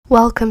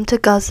Welcome to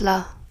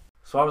Guzzler.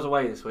 So I was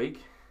away this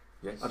week.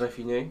 Yes. I don't know if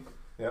you knew.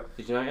 Yep.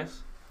 Did you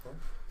notice? Yeah.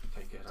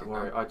 Okay, good. Didn't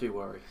know. I do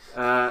worry.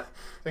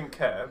 Didn't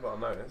care, but I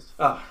noticed.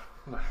 Oh,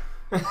 no.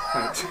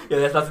 Thanks.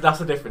 Yeah, that's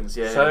the difference.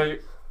 Yeah. So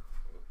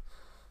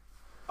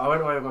I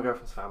went away with my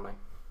girlfriend's family.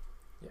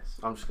 Yes.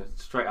 I'm just going to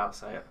straight out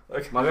say it.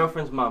 Okay. My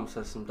girlfriend's mum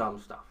says some dumb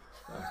stuff.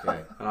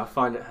 Okay. And I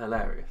find it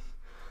hilarious.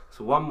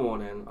 So one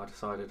morning I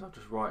decided I'll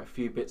just write a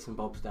few bits and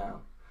bobs down.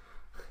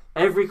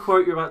 Every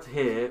quote you're about to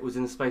hear was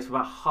in the space of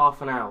about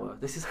half an hour.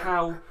 This is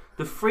how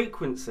the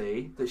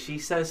frequency that she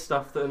says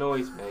stuff that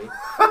annoys me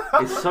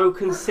is so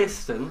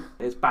consistent,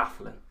 it's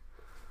baffling.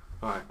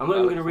 Right, I'm not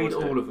even going to read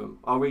all of them.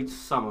 I'll read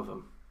some of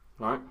them.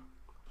 Right?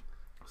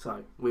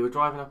 So, we were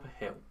driving up a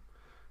hill.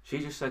 She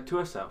just said to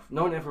herself,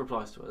 no one ever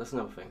replies to her, that's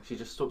another thing. She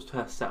just talks to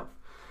herself.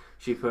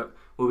 She put,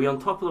 we'll be on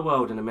top of the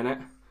world in a minute,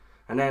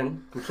 and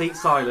then complete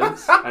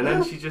silence, and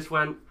then she just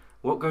went,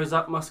 what goes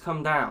up must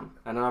come down.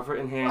 And then I've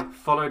written here,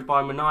 followed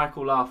by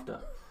maniacal laughter.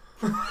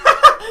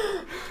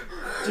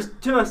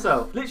 Just to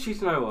herself, literally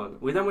to no one.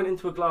 We then went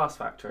into a glass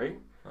factory,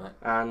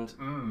 and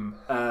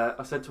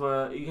I said to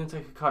her, are you going to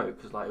take a Coke?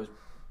 Because it was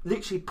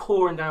literally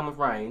pouring down with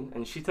rain,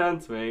 and she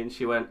turned to me and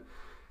she went,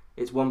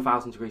 it's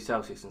 1,000 degrees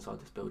Celsius inside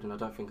this building, I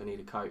don't think I need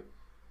a coat.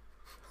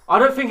 I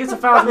don't think it's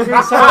 1,000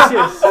 degrees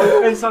Celsius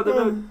inside the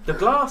building. The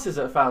glass is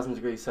at 1,000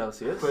 degrees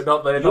Celsius. But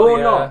not the...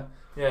 You're not.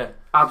 Yeah.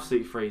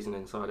 Absolutely freezing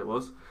inside it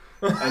was.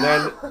 And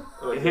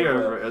then, here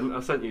I've written, I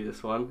sent you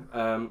this one.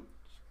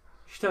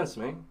 She turns to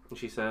me and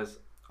she says,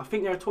 I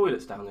think there are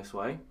toilets down this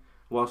way,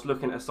 whilst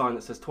looking at a sign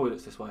that says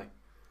toilets this way.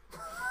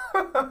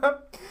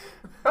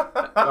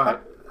 Right.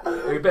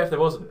 It would be better if there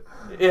wasn't.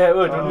 Yeah, it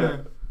would,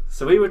 wouldn't it?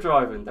 So we were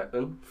driving,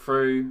 Declan,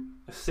 through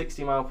a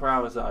 60 mile per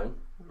hour zone.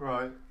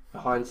 Right.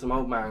 Behind some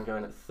old man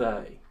going at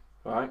 30.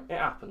 Right? It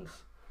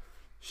happens.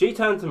 She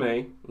turned to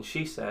me and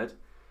she said,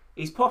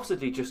 he's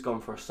possibly just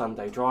gone for a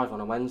Sunday drive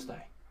on a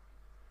Wednesday.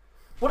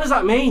 What does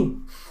that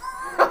mean?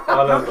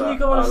 How can you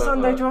go on a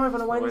Sunday drive on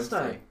a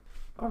Wednesday?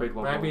 I'll read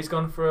one Maybe more. he's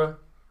gone for a...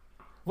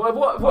 What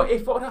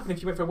would happen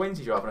if you went for a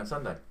Wednesday drive on a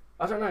Sunday?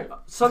 I don't know.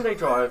 Sunday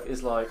drive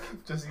is like...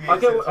 I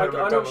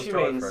know what she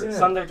means. Yeah.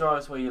 Sunday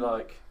drive is where you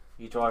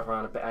drive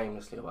around a bit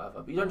aimlessly or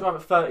whatever. But you don't drive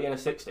at 30 and a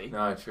 60.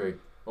 No, true.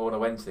 Or on a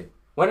Wednesday.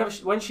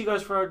 When she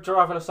goes for a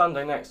drive on a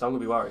Sunday next, I'm going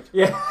to be worried.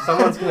 Yeah.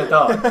 Someone's going to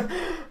die.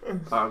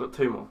 Right, I've got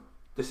two more.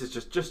 This is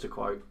just a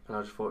quote, and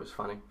I just thought it was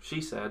funny.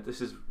 She said,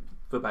 this is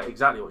about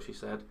exactly what she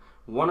said,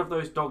 one of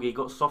those doggy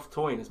got soft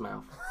toy in his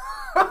mouth.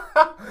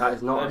 That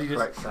is not a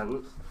correct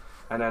sentence.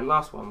 And then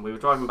last one, we were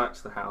driving back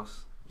to the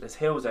house. There's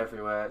hills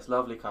everywhere, it's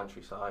lovely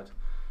countryside.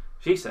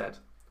 She said,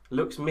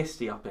 looks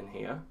misty up in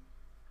here.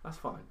 That's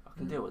fine, I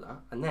can deal with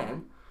that. And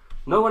then,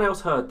 no one else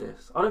heard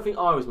this. I don't think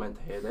I was meant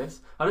to hear this.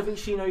 I don't think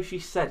she knows she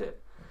said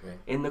it. Okay.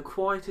 In the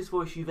quietest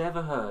voice you've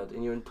ever heard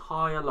in your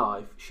entire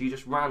life, she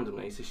just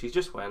randomly, so she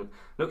just went,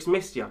 looks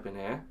misty up in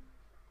here.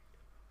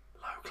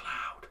 Low cloud.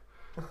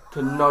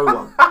 To no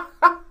one.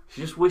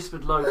 She just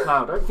whispered low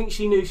cloud. I don't think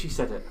she knew she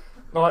said it.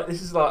 Like,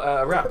 this is like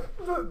a rap.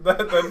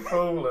 They've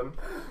fallen.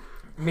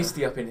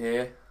 Misty up in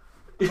here.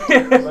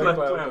 Yeah, low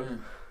cloud.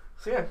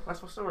 So yeah,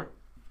 that's my story.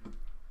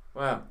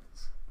 Wow.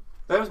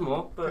 There was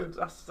more, but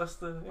that's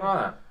the... Yeah.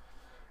 Right.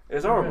 It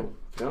was horrible,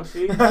 to be honest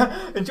with you.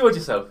 Enjoyed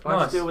yourself. I have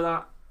Nice. to deal with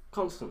that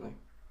constantly.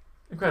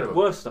 Incredible.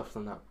 Worse stuff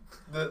than that.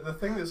 The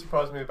thing that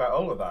surprised me about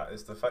all of that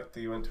is the fact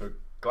that you went to a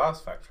glass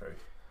factory.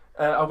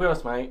 I'll be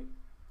honest, mate.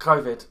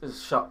 COVID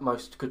has shut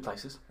most good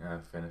places.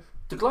 Yeah, fair enough.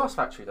 The glass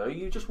factory, though,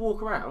 you just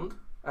walk around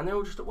and they're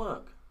all just at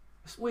work.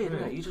 It's weird,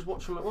 isn't it? You just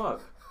watch them at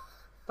work.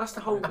 That's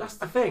the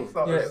thing. It's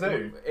like a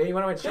zoo.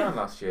 When I went to Japan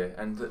last year,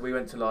 and we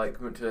went to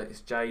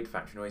this jade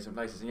factory and all these different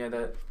places, and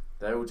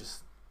they're all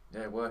just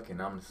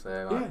working. I'm just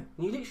there, like, and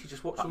you literally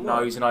just watch them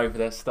work. nosing over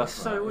their stuff.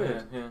 It's so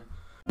weird. Yeah.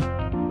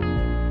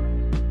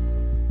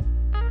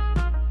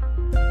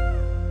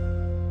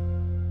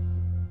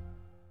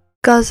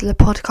 Guzzler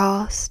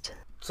Podcast.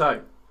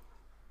 So,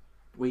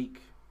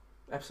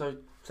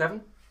 episode 7?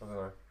 I don't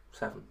know.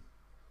 7.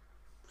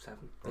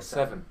 It's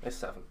 7. It's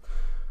 7.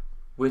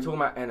 We're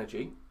talking about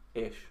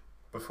energy-ish,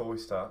 Before we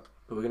start.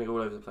 but we're going to go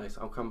all over the place.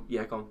 Go on. We've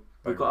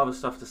Okay. got other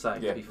stuff to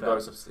say, to be fair.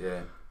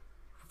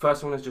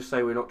 First, I'm going to just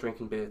say we're not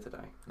drinking beer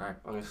today. No. I'm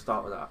going to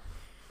start with that.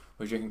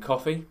 We're drinking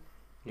coffee.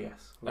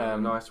 Yes. A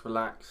nice,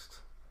 relaxed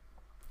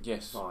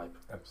Yes. vibe,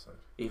 Episode.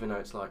 even though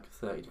it's like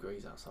 30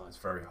 degrees outside. It's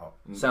very hot.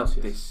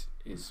 Celsius.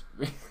 This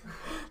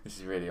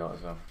is really hot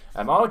as well.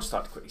 I would just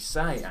like to quickly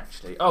say,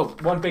 actually. Oh,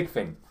 one big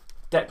thing.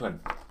 Declan.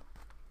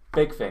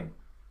 Big thing.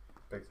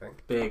 Big thing.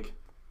 Big.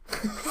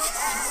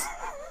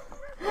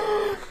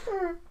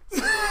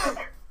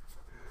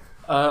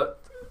 No,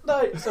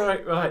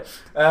 sorry, right.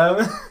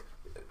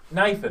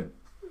 Nathan.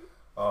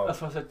 Oh. That's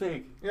why I said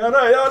big. Yeah, no,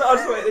 I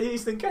just wait. You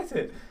just didn't get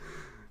it.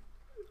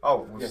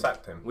 Oh, we've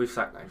sacked him. We've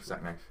sacked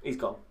Nathan. He's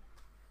gone.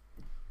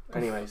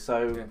 Anyway,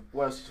 so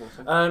what else did you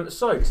want to say?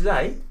 So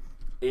today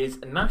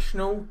is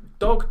National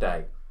Dog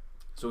Day.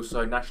 It's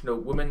also National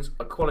Women's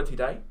Equality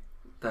Day.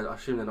 I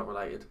assume they're not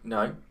related.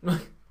 No.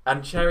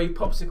 And Cherry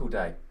Popsicle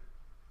Day.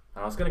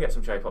 And I was going to get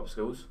some cherry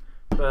popsicles,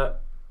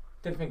 but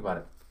didn't think about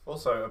it.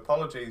 Also,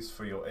 apologies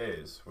for your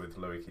ears with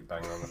Louis keep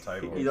banging on the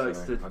table. He likes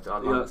to, I he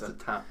like likes that.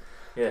 to tap.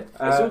 Yeah.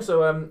 It's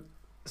also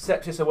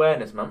Sepsis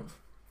Awareness Month,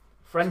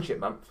 Friendship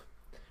Month,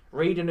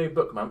 Read a New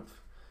Book Month,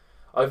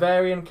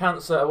 Ovarian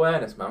Cancer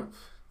Awareness Month,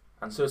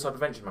 and Suicide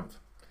Prevention Month.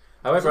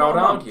 However, I'd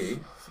argue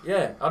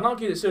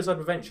that suicide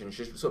prevention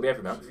should sort of be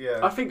every month. Yeah.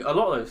 I think a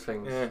lot of those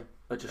things Yeah.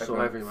 are just Every sort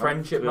of every month.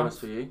 Friendship to be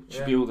honest month. with you, should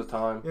Yeah. be all the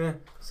time. Yeah.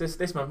 So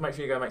this month, make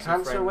sure you go make some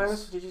Cancer friends.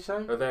 awareness, did you say?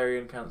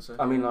 Ovarian cancer.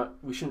 I mean, like,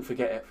 we shouldn't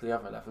forget it for the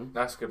other 11.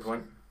 That's a good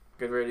point.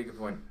 Really good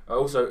point.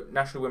 Also,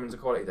 National Women's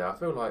Equality Day. I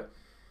feel like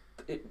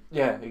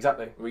Yeah,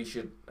 exactly. we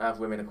should have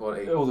women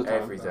equality All the time.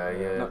 every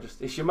day. Yeah. Not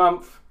just, it's your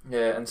month.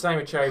 Yeah, and same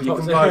with cherry You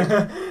pop.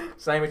 can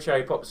Same with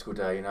cherry popsicle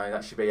day. You know,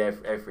 that should be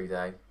every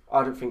day.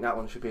 I don't think that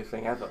one should be a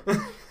thing ever.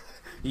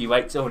 You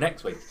wait till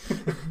next week.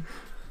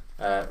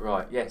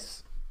 Right.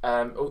 Yes.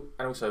 And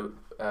also,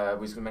 we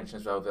was going to mention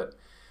as well that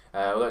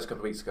although it's a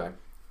couple of weeks ago,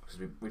 because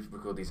we've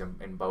recorded these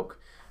in bulk,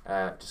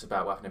 just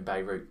about what happened in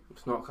Beirut.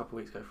 It's not a couple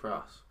of weeks ago for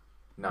us.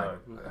 No.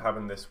 It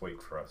happened this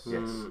week for us.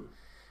 Yes. Mm.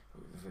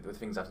 With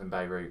things happened in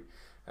Beirut,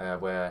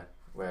 where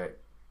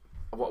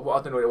what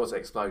I don't know what it was that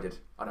exploded.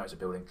 I know it's a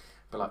building,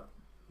 but like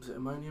Was it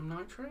ammonium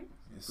nitrate?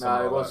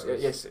 no, it was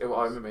yes.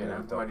 I remember it yeah, now.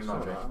 dogs. Ammonium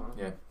nitrate. Oh.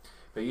 Yeah,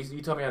 but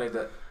you told me earlier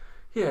that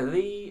Yeah, I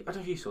don't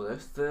know if you saw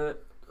this.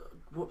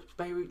 What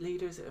Beirut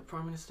leader is it? A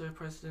prime minister,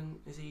 president?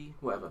 Is he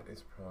whatever?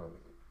 It's probably,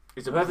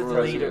 it's a Whoever's the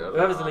president leader, of-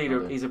 whoever's the I leader,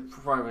 don't know. he's a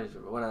prime minister,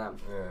 one of them.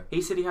 yeah.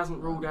 He said he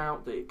hasn't ruled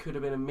out that it could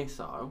have been a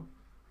missile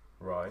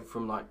Right.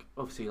 from like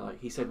obviously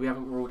like he said we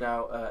haven't ruled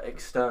out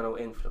external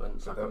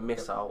influence like a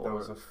missile There or.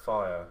 was a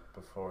fire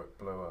before it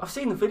blew up. I've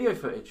seen the video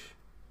footage.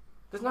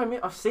 There's no.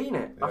 I've seen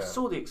it. I Yeah.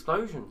 saw the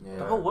explosion. Yeah.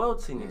 The whole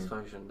world's seen the Mm.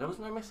 explosion. There was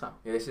no missile.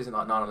 Yeah, this isn't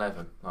like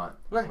 9/11, like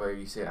No. where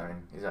you see it. I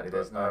mean, exactly.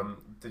 There's no.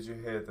 Did you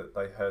hear that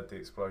they heard the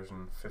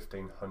explosion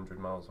 1,500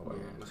 miles away?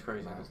 Yeah, That's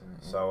crazy. mad, isn't it?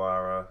 Yeah. So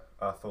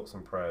our thoughts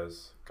and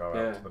prayers go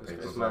Yeah, out to the it's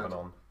people of mad.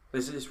 Lebanon.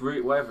 It's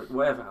really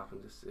whatever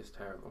happened is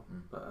terrible.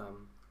 Mm.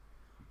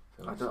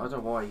 But I don't know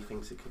why he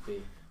thinks it could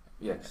be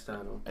Yeah.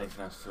 external.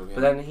 Anything else at all? Yeah.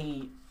 But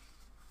then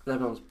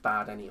Lebanon's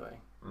bad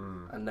anyway,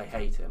 Mm. and they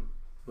hate him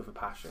with a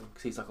passion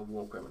because he's like a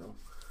war criminal.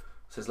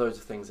 So there's loads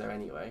of things there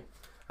anyway,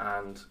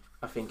 and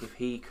I think if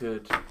he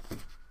could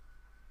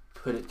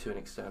put it to an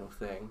external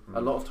thing,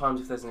 a lot of times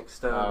if there's an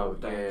external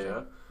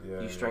danger,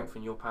 Yeah, you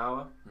strengthen your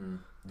power. Mm.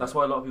 That's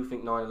why a lot of people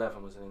think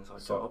 9/11 was an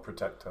inside Sort of job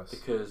protect us.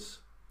 because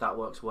that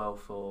works well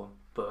for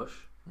Bush.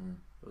 Mm.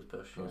 It was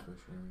Bush, yeah. Bush,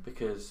 yeah.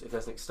 Because if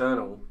there's an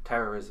external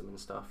terrorism and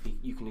stuff,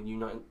 you can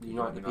unite the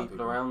unite people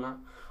people. around that.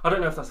 I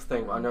don't know if that's a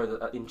thing, but I know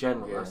that in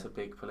general Yeah. that's a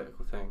big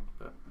political thing.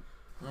 But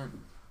Mm.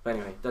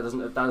 anyway, that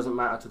doesn't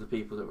matter to the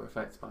people that were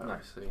affected by it. No.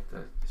 Obviously,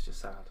 it's just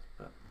sad.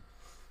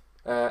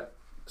 But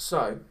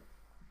So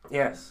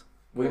yes,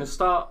 we're gonna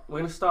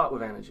start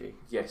with energy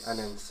yes, and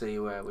then see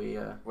where we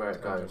where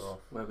it goes. Off.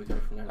 go from there.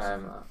 and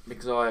stuff like that.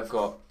 Because I have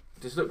got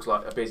this looks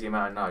like a busy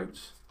amount of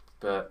notes,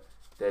 but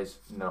there's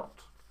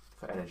not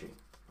for energy.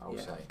 I will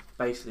Yeah. say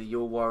Basically,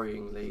 you're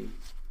worryingly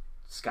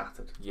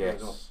scattered. You're not-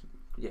 yes,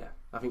 yeah,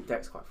 I think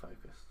Deck's quite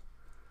focused.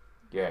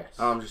 yes.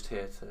 I'm just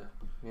here to,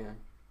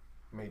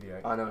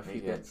 Mediate. I know a few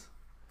Mediate. bits.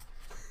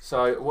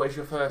 So what is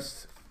your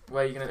first?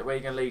 Where are you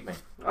gonna lead me?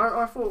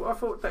 I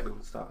thought Deck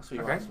would start, so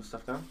you Okay. write some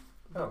stuff down.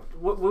 Oh.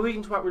 Were we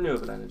going to talk about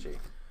renewable energy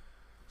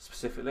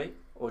specifically,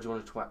 or do you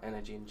want to talk about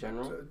energy in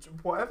general?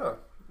 Whatever.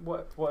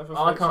 Whatever.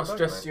 I floats can't your boat,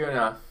 stress mate. you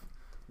enough.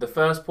 The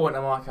first point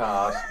on my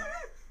card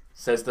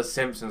says the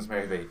Simpsons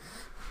movie.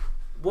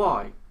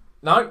 Why?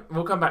 No,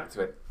 we'll come back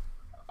to it.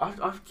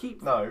 I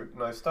keep. No,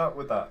 start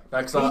with that.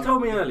 No, 'cause He I-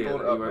 told me earlier brought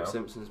that it he up wrote now.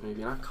 Simpsons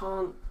movie, and I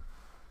can't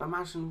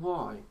imagine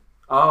why.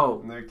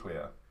 Oh,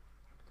 Nuclear.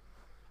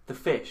 the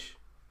fish.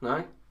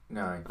 No.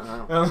 no.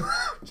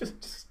 Oh.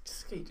 Just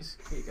keep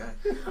going.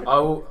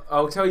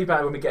 I'll tell you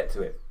about it when we get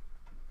to it.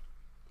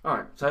 All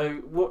right. So,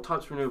 what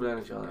types of renewable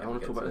energy are there? Yeah, I we'll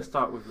want to get talk to about. it. Let's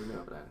start with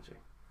renewable energy.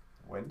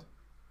 Wind.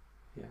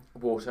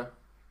 Water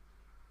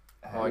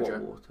Hydro.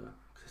 What water?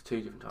 'Cause there's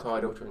two different types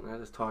Tidal. of water in there.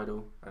 There's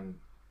tidal. and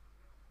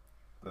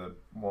The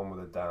one with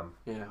a dam.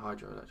 Yeah,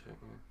 hydroelectric.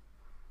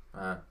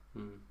 Yeah. Mm.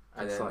 and It's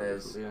then slightly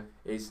there's different,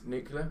 is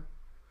nuclear.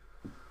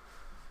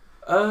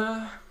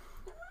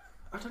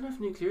 I don't know if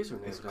nuclear is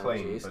renewable It's energy.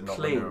 clean, It's but not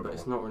clean, renewable. but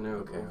it's not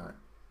renewable. Okay, right.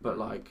 But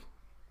like,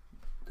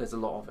 there's a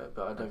lot of it,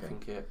 but I don't Okay.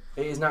 think it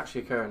is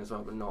naturally occurring as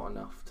well, but not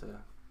enough to.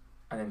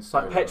 And then Like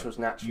solar. petrol's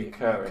naturally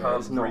occurring, can't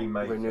it's not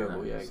remake it, renewable.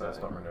 no, Yeah, So it's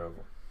exactly. not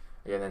renewable.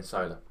 Yeah, and then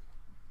solar.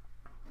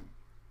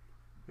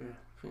 Yeah,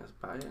 I think that's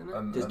about it, isn't it?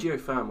 And- There's and-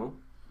 geothermal.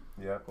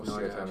 Yeah. What's No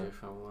idea how geothermal?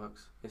 geothermal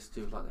works. It's to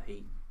do with like the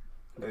heat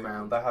in the They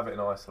ground. have it in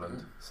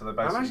Iceland. So they I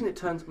basically. imagine it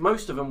turns.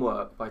 Most of them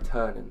work by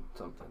turning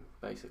something,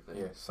 basically.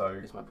 Yeah. So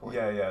Is my point.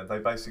 yeah. They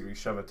basically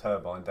shove a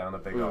turbine down a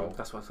big hole,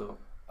 That's what I thought.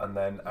 and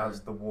then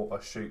as the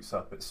water shoots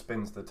up, it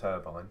spins the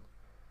turbine,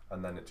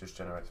 and then it just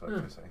generates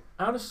electricity.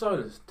 How does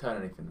solar turn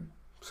anything?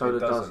 Solar it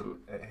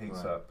doesn't. It heats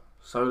Right. up.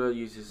 Solar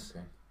uses.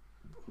 Okay.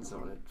 It's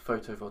not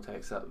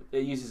photovoltaics.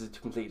 It uses a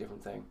completely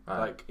different thing. Ah.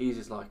 Like it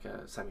uses like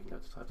a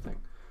semiconductor type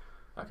thing.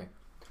 Okay.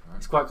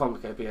 It's quite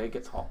complicated, but yeah, it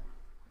gets hot.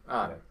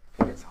 Ah, Yeah.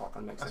 it gets hot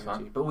and makes That's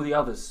energy. fine. But all the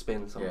others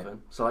spin something. Yeah.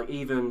 So like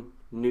even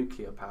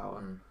nuclear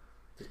power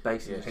is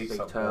basically Yeah, just a heats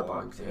big up turbine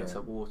water. because it heats Yeah.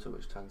 up water,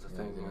 which turns the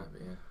thing.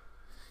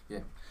 Yeah.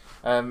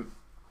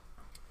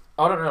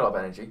 I don't know a lot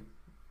about energy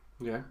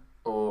Yeah.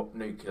 or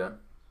nuclear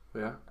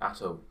Yeah.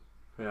 at all.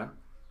 Yeah.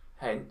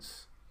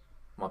 Hence,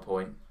 my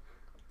point: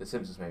 the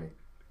Simpsons movie.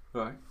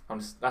 Right.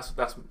 That's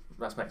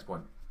my next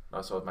point.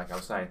 That's what I was making. I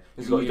was saying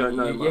Is you don't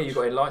know Yeah, much you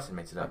got to enlighten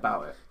me today.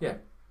 about it. Yeah.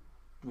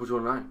 What do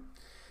you want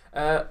to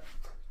know?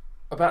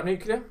 About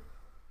nuclear.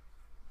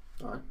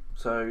 Right.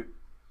 So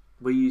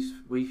we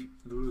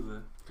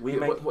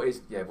make What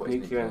is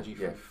nuclear energy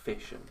Yeah. from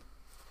fission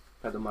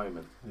at the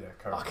moment. Yeah, I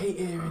correct. keep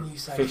hearing you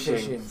say Fishing.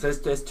 fishing. So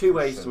there's two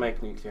ways to Fission.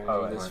 make nuclear energy.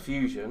 Oh, right. There's Right.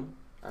 fusion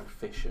and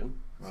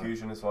fission. Right.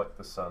 Fusion is like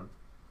the sun.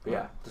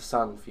 Yeah, the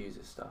sun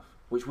fuses stuff,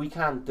 which we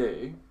can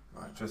do,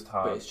 Right. Just but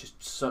hard. it's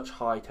just such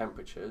high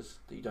temperatures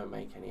that you don't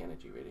make any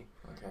energy really.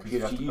 Okay. Because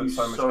you have to put use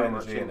so much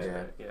energy in into it.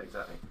 it. Yeah,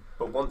 exactly.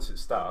 But once it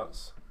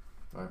starts,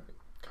 Right.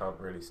 can't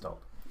really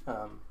stop.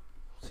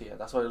 So yeah,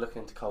 that's why we're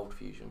looking into cold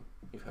fusion.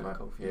 You've heard Right. of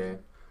cold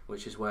fusion,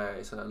 which is where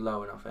it's at a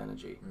low enough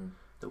energy Yeah.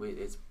 that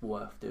it's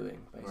worth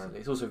doing. Basically, Right.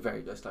 it's also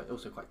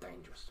also quite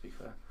dangerous to be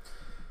fair.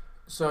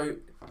 So,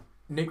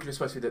 nuclear is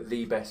supposed to be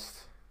the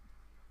best.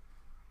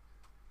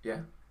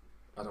 Yeah.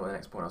 I don't know what the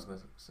next point. I was going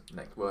to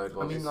next word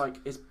was. I mean, like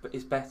it's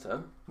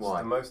better Why?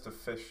 It's the most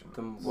efficient.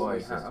 than Why what we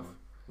is this? have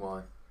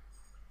Why?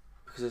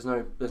 because there's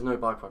no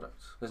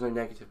byproducts. There's no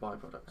negative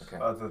byproducts. Okay.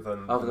 Other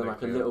than Like a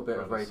nuclear little bit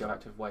of reactors.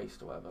 radioactive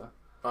waste or whatever.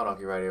 I'd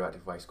argue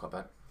radioactive waste quite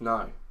bad.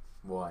 No,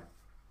 Why?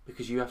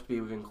 because you have to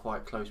be within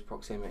quite close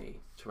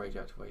proximity to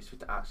radioactive waste for it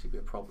to actually be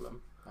a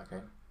problem.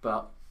 Okay.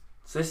 But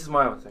so this is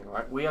my other thing,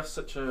 right? We have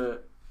such a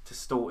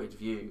distorted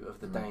view of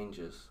the Mm.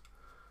 dangers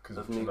 'Cause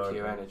of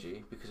nuclear Chernobyl.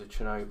 energy because of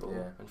Chernobyl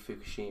Yeah. and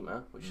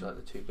Fukushima, which are like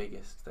the two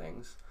biggest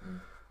things. Mm.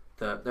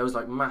 That there was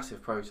like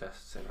massive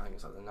protests in I think it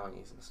was like the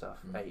 90s and stuff,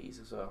 Mm. 80s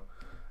as well,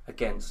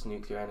 against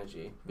nuclear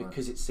energy Right.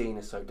 because it's seen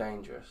as so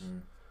dangerous.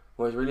 Mm.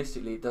 Whereas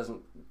realistically, it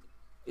doesn't.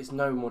 It's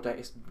no more.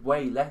 It's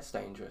way less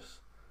dangerous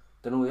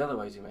than all the other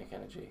ways you make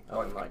energy,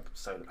 other than like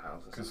solar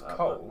panels and Because stuff.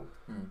 coal,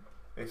 Mm.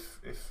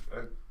 if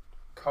a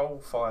coal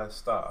fire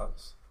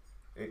starts,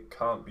 it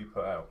can't be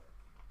put out.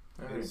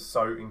 Oh, It's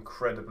so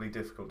incredibly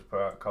difficult to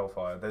put out a coal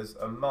fire. There's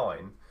a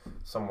mine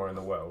somewhere in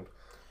the world.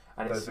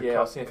 And There's it's,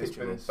 I've seen a it's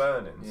picture of been this.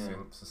 burning Yeah.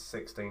 since the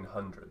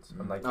 1600s, Mm.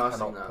 and they Oh, I've seen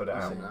cannot that. put it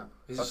I've out. seen that.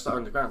 It's That's just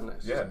underground, isn't it?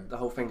 It's yeah. just, the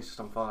whole thing's just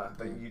on fire.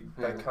 They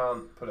Yeah.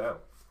 can't put it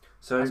out.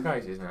 So That's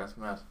crazy, isn't it? That's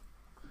mad.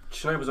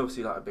 Chernobyl's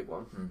obviously like a big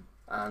one, Mm.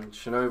 and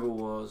Chernobyl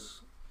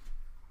was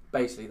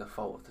basically the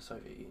fault of the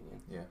Soviet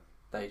Union. Yeah.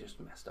 They just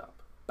messed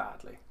up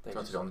badly. They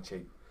Tried to just, do it on the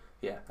cheap.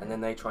 yeah, and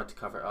then they tried to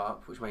cover it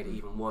up, which made it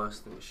even worse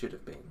than it should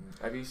have been.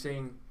 Have you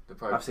seen the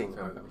program? I've seen the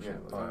program. Yeah.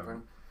 Chernobyl.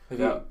 Program? Have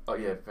Yeah. you? Oh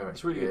yeah, very much.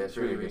 It's really yeah, good. It's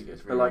really, good. good.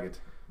 It's But, really like, good.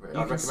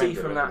 You can see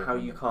from that how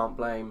you can't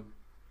blame.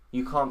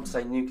 You can't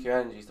say nuclear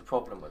energy is the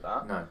problem with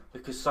that No.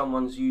 because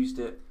someone's used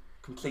it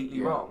completely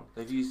Yeah. wrong.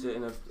 They've used it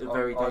in a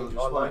very dangerous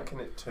I way. liken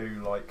it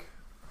to like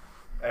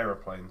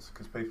aeroplanes,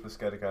 because people are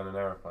scared of going in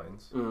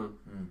aeroplanes, Mm,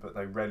 but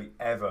they rarely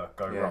ever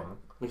go Yeah. wrong.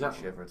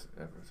 exactly. Ever at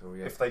all,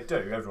 yeah. If they do,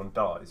 everyone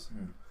dies.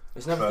 Mm.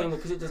 It's another But- thing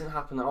because it doesn't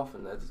happen that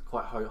often. There's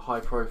quite high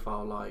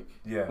profile. Like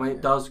Yeah. when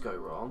it does go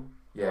wrong,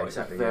 Yeah, it's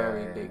exactly. a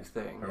very yeah, big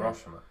thing,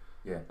 Hiroshima.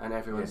 Yeah. and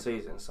everyone Yeah.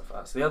 sees it and stuff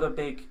like that. So the other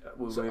big,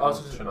 we'll So move I on.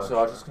 was just, Chernobyl. so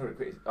I was just going to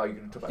quickly. Oh, you're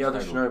going to talk The about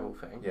other Chernobyl.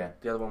 Chernobyl thing. Yeah.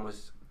 The other one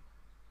was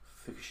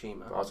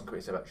Fukushima. But I was going to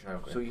quickly say about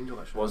Chernobyl. So you can talk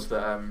about Chernobyl. Was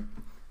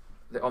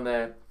that on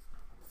their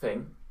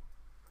thing?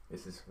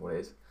 This is what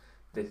it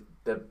is.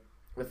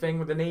 The thing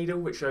with the needle,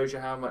 which shows you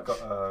how much.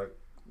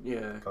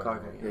 yeah, Geiger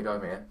Geiger, Yeah,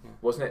 go yeah. Yeah.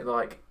 Wasn't it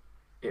like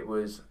it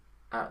was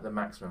at the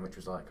maximum, which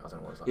was like I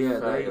don't know what it was like. Yeah,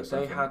 30 or they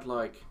something. had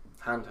like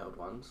handheld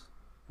ones,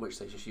 which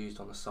they just used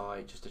on the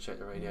side just to check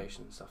the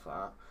radiation and stuff like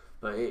that.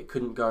 But it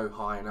couldn't go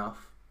high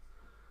enough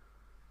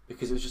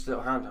because it was just a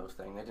little handheld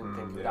thing. They didn't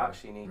think it would yeah.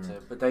 actually need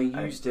to. But they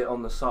used it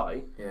on the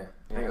site. Yeah,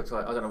 Yeah. it got to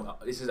like, I don't know.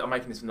 I'm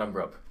making this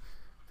number up.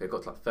 It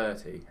got to like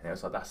 30, and it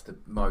was like that's the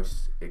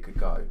most it could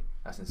go.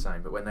 That's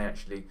insane. But when they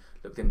actually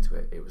looked into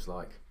it, it was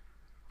like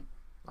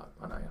I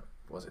don't know.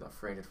 Was it like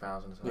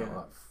 300,000 or something? Yeah.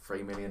 Like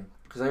 3 million.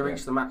 Because they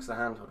reached the max of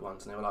the handheld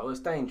ones, and they were like, "Well, it's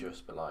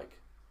dangerous, but like,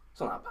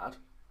 it's not that bad.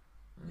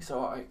 It's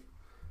alright."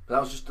 But that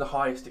was just the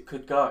highest it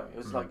could go. It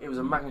was like it was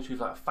a magnitude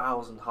like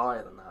 1,000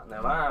 higher than that, and they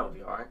were like, "Ah, it'll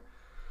be alright."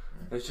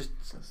 It was just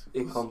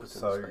incompetence,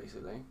 So-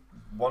 basically.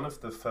 One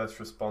of the first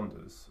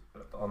responders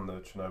on the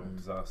Chernobyl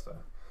disaster,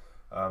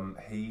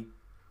 he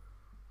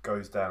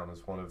goes down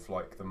as one of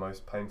like the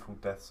most painful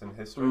deaths in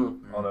history.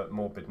 Mm. On a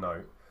morbid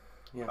note,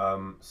 Yeah.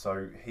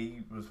 so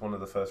he was one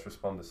of the first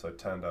responders. So it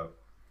turned out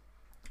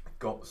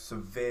got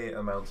severe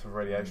amounts of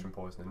radiation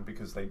poisoning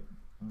because they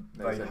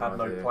had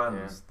no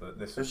plans that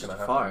this It was was just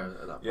going a to happen.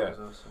 fire at that point Yeah. as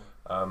well.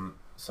 So.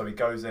 So he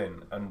goes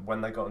in, and when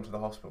they got into the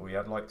hospital, he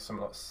had like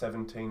something like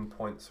 17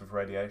 points of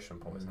radiation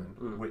poisoning,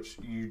 Mm. which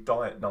you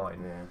die at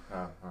 9.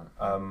 Yeah.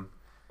 Oh, right.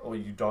 Or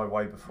you die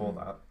way before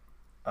that.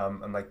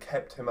 And they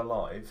kept him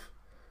alive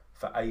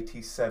for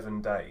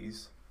 87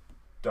 days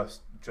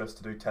just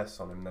to do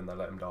tests on him, and then they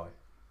let him die.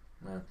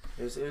 No.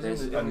 It was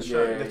There's- in the And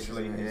show.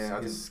 literally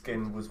his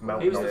skin was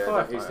melting He was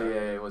off. the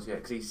firefighter. It was,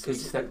 because he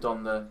stepped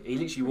on the... He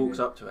literally walks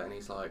up to it and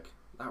he's like,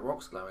 that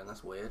rock's glowing,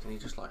 that's weird. And he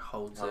just like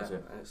holds it.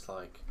 And it's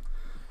like...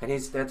 And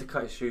they had to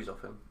cut his shoes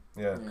off him.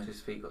 Yeah. Because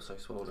his feet got so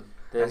swollen.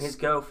 There's- And his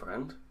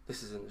girlfriend,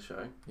 this is in the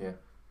show. Yeah.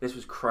 This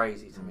was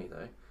crazy to me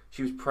though.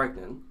 She was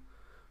pregnant,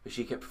 but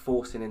she kept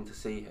forcing him to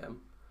see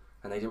him.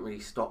 And they didn't really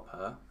stop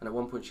her. And at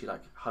one point she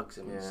like hugs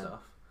him and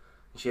stuff.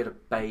 And she had a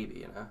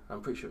baby in her.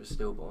 I'm pretty sure it was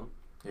stillborn.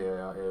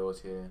 Yeah, it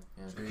was, yeah.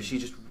 Because she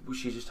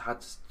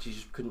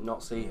just couldn't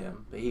not see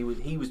him. But he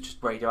was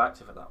just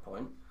radioactive at that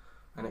point,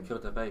 and it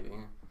killed their baby.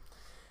 Yeah.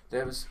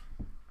 There was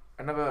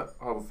another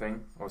horrible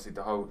thing. Obviously,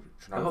 the whole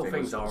whole thing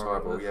thing's was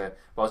horrible. Yeah,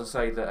 but I was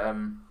gonna say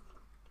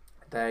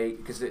that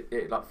because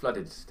it like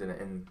flooded,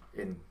 didn't it,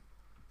 in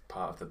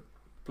part of the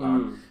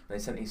plant. And they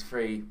sent these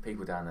 3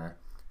 people down there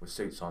with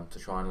suits on to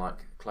try and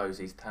like close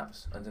these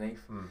taps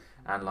underneath.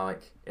 And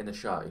like in the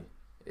show,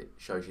 it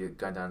shows you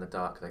going down in the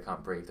dark. They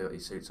can't breathe. They've got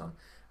these suits on,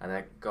 and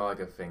their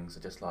Geiger things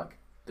are just like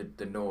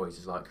the noise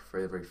is like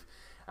through the roof,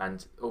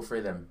 and all 3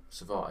 of them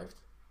survived.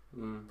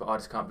 But I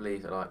just can't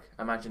believe that. Like,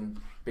 imagine,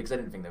 because they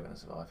didn't think they were going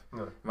to survive.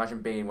 No.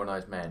 Imagine being one of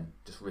those men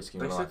just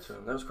risking your life. They said to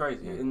him, that was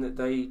crazy. In that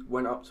they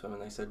went up to him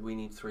and they said, "We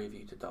need 3 of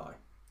you to die.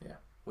 Yeah.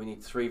 We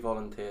need 3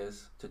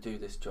 volunteers to do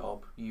this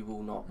job. You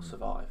will not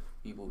survive.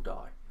 You will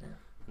die." Yeah.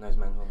 And those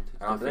men volunteered.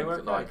 And I think they were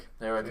that, okay. like,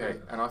 they were okay.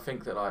 Yeah. And I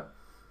think that, like,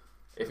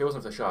 if it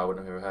wasn't for the show, I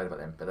wouldn't have ever heard about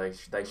them. But they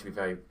should be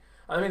very.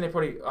 I mean, they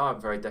probably are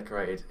very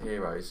decorated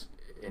heroes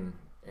in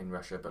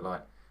Russia, but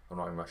like, well,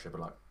 not in Russia,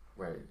 but like,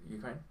 where,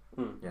 Ukraine?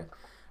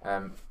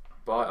 Yeah.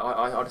 But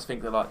I just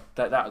think that like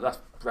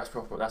that's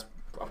proper. That's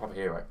a proper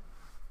hero.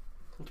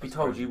 To be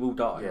told you will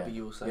die, Yeah. but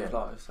you will save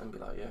lives, and be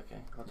like, yeah,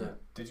 okay, I'll do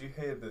it. Did you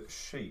hear that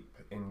sheep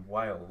in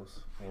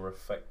Wales were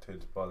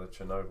affected by the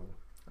Chernobyl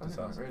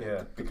disaster? Really?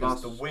 Yeah,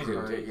 because the wind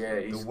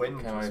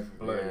came just over,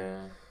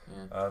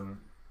 blew.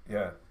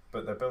 Yeah,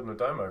 but they're building a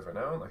dome over it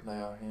now, aren't they? They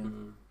are. Yeah.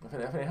 I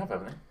think they have,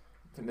 haven't they?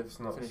 I think they've It's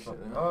not. finished It's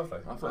it. not oh, have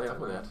they? I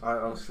thought they had. I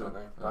honestly don't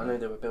know. I know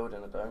they were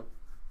building a dome.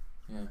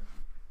 Yeah.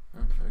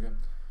 Oh, there we go.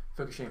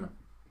 Fukushima.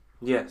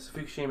 Yes,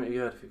 Fukushima. Have you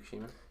heard of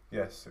Fukushima?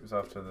 Yes, it was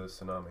after the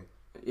tsunami.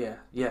 Yeah.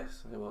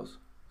 Yes, it was.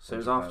 So it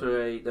was Japan.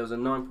 after there was a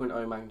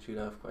 9.0 magnitude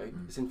earthquake.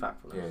 It's in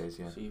Factfulness. Yeah, it is,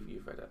 yeah. So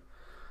you've read it.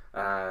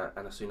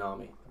 And a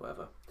tsunami,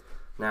 whatever.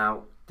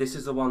 Now, this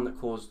is the one that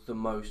caused the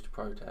most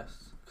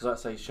protests. Because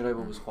like I say,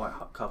 Chernobyl was quite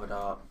covered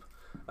up.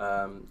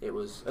 It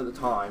was, at the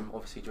time,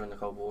 obviously during the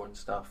Cold War and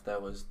stuff,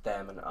 there was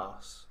them and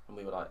us. And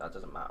we were like, that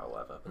doesn't matter or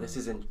whatever. But this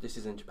is in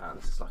Japan.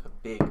 This is like a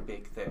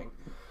big thing.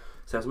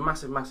 So there's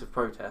massive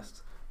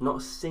protests. Not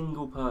a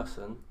single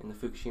person in the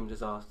Fukushima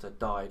disaster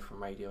died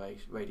from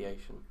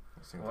radiation.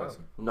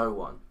 No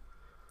one.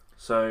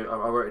 So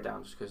I wrote it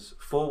down just because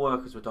 4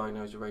 workers were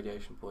diagnosed with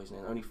radiation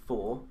poisoning. Only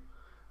 4,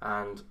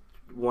 and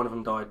one of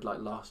them died like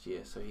last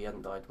year. So he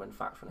hadn't died when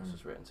Factfulness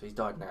was written. So he's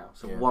died now.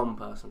 So 1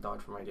 person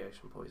died from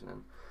radiation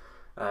poisoning.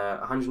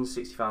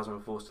 160,000 were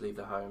forced to leave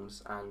their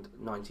homes, and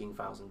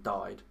 19,000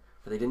 died.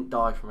 But they didn't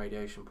die from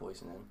radiation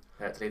poisoning.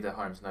 They had to leave their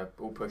homes. No,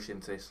 all pushed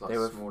into this like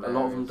small. A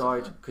lot of them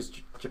died because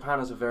Japan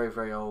has a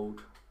very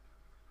old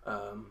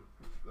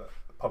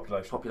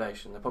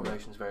population. The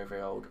population's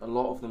very old. A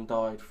lot of them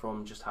died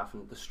from just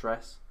having the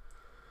stress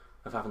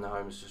of having their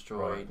homes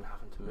destroyed and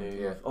having to move.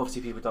 Yeah.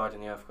 Obviously, people died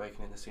in the earthquake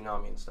and in the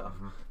tsunami and stuff.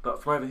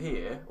 But from over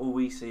here, all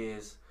we see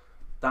is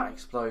that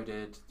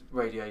exploded,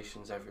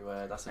 radiation's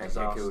everywhere. That's a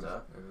disaster. It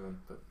killed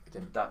everyone, but it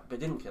didn't. But it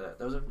didn't kill it.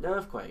 There was an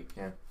earthquake.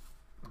 Yeah.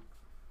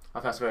 I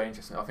think that's very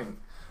interesting. I think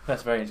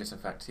that's a very interesting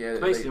fact. Yeah,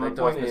 Basically, they my died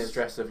point from the is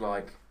stress of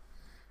like,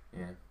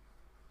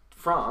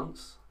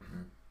 France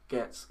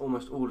gets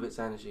almost all of its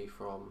energy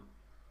from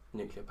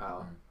nuclear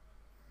power.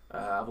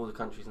 Of all the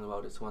countries in the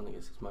world, it's the one that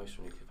gets its most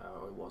from nuclear power,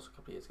 or it was a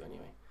couple of years ago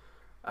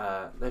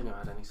anyway. They've never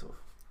had any sort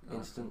of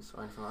instance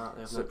or anything like that.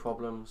 They have no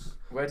problems.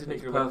 Where did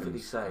it's nuclear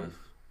perfectly safe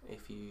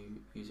if you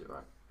use it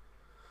right.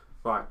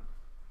 Right.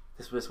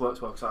 This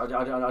works well, because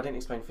I didn't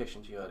explain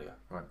fission to you earlier.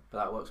 Right. But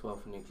that works well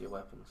for nuclear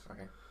weapons.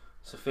 Okay.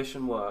 So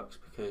fission works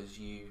because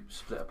you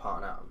split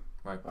apart an atom.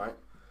 Right.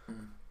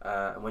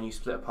 And when you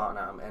split apart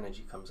an atom,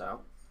 energy comes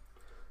out.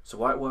 So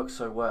why it works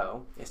so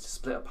well is to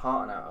split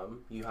apart an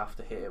atom, you have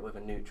to hit it with a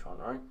neutron,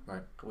 right?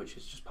 Right. Which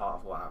is just part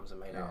of what atoms are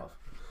made out of.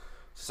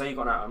 So say you've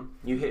got an atom,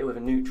 you hit it with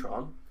a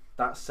neutron,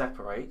 that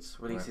separates,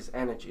 releases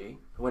energy.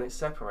 When it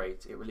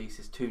separates, it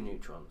releases 2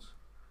 neutrons.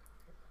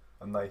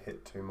 And they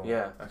hit 2 more.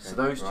 Yeah. Okay. So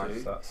those 2 So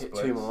hit splits.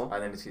 2 more,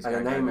 And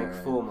then they make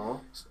 4 more.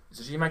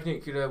 So do you make a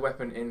nuclear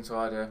weapon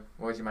inside a?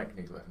 Why do you make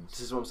nuclear weapons?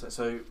 This is what I'm saying.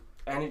 So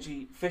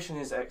fission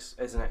is an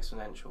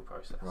exponential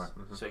process. Right.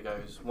 So it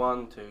goes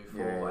 1, 2,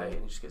 4, 8,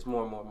 and it just gets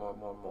more and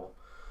more.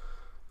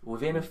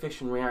 Within a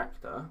fission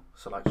reactor,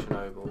 so like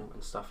Chernobyl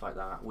and stuff like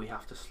that, we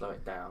have to slow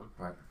it down,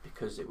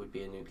 because it would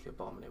be a nuclear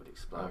bomb and it would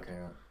explode. Okay,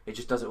 right. It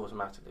just does it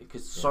automatically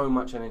because so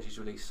much energy is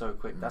released so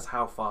quick. That's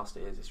how fast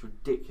it is. It's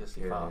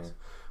ridiculously fast. Yeah.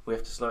 We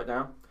have to slow it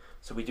down.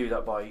 So we do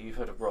that by, you've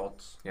heard of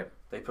rods. Yep.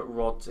 They put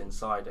rods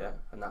inside it,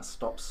 and that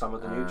stops some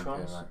of the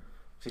neutrons. Okay, right.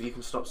 So if you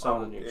can stop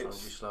some of the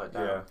neutrons, you slow it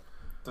down. Yeah.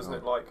 Doesn't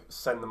it like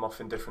send them off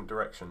in different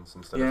directions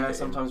instead of Yeah, hitting?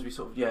 sometimes we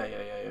sort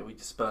of we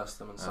disperse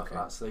them and stuff Okay.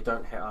 like that, so they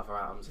don't hit other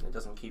atoms and it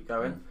doesn't keep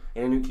going. Mm.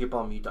 In a nuclear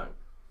bomb, you don't.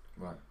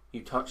 Right.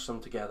 You touch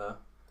them together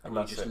and you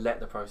that's just it. let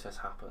the process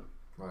happen.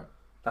 Right.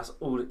 That's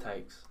all it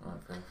takes. Right.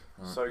 Okay.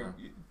 Right, So right.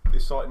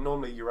 it's like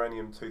normally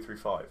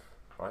uranium-235,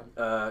 right?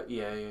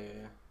 Yeah.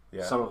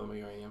 Yeah. Some of them are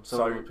uranium, some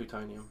So- of them are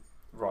plutonium.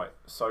 Right.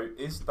 So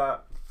is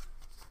that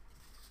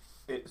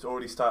it's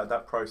already started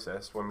that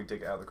process when we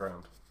dig it out of the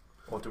ground,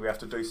 or do we have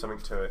to do something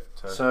to it?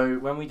 So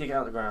when we dig it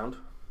out of the ground,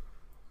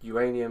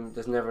 uranium,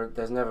 there's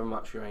never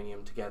much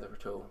uranium together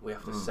at all. We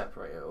have to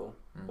separate it all.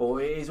 Mm.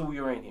 Or it is all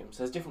uranium. So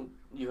there's different,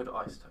 you've got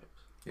isotopes.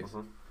 Yes.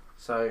 Mhm.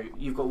 So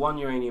you've got one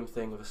uranium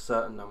thing with a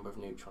certain number of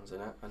neutrons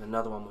in it, and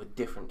another one with a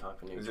different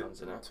type of Is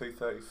neutrons in it.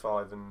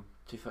 235 and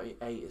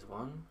 238 is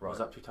one. Or Right. is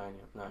that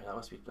plutonium? No, that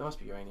must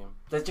be uranium.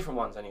 There's different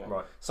ones anyway.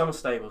 right. Some are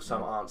stable,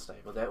 some aren't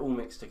stable. They're all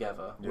mixed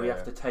together. We Yeah,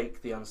 have to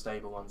take the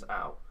unstable ones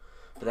out,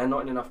 but they're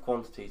not in enough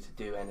quantity to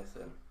do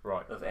anything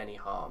Right. of any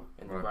harm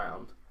in the Right.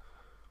 ground.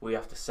 We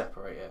have to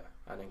separate it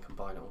and then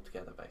combine it all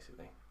together,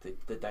 basically.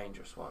 The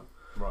dangerous one.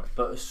 Right.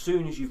 But as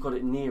soon as you've got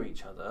it near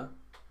each other,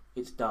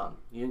 it's done.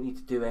 You don't need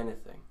to do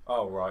anything.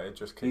 Oh, right. It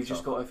just kicks You've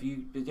just off. got,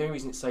 the only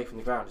reason it's safe in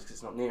the ground is because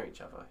it's not near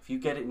each other. If you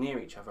get it near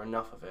each other,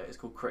 enough of it, it's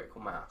called critical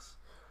mass.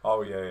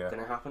 Oh, yeah. Then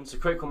it happens. So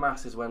critical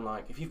mass is when,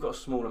 like, if you've got a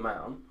small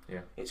amount,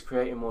 Yeah. it's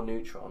creating more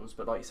neutrons,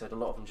 but like you said, a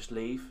lot of them just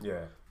leave.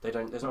 Yeah.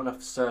 There's not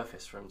enough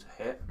surface for them to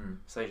hit, Mm.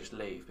 so they just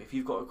leave. But if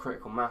you've got a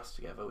critical mass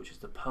together, which is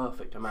the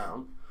perfect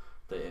amount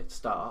that it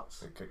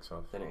starts, It kicks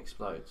off. then it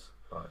explodes.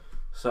 Right.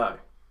 So,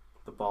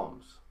 the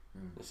bombs.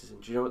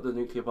 Mm. Do you know what the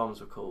nuclear bombs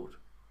were called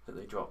that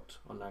they dropped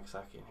on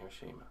Nagasaki and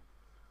Hiroshima?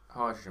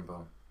 Hydrogen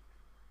bomb.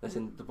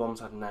 The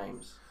bombs had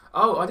names.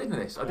 Oh, I didn't know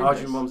this. I didn't know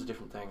Hydrogen this. bombs are a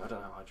different thing. I don't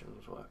know how hydrogen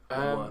bombs work.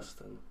 They're worse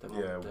than they're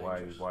more Yeah,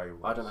 dangerous. way.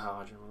 I don't know how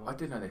hydrogen bombs I work.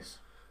 did know this. Do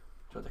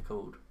you know what they're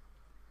called?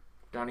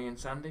 Danny and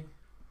Sandy.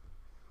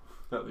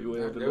 That'd be It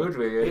weird. would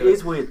be. It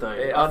is weird though.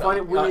 Yeah, I find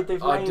it weird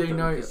they've I named do them,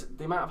 know- 'cause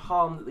the amount of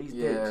harm that these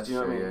Yeah, did. that's Do you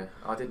know true. what I mean?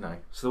 Yeah, I did know.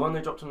 So the one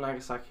they dropped on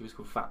Nagasaki was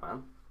called Fat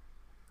Man,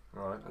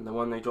 Right. and the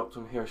one they dropped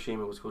on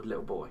Hiroshima was called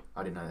Little Boy.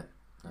 I didn't know that.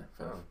 No,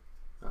 fair enough.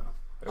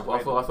 Oh.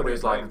 I thought it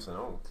was like- names and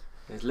all.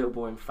 There's Little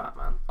Boy and Fat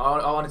Man. I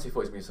honestly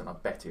thought it was going to be something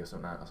like Betty or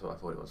something. That's what I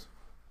thought it was.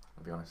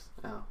 I'll be honest.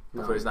 Oh, I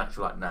no. thought it was an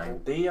actual like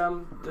name.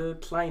 The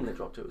plane that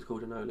dropped it was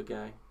called Enola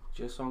Gay.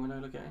 Do you know a song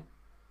Enola Gay?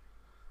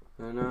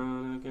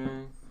 Enola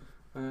Gay.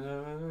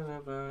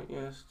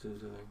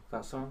 Yesterday.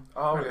 That song?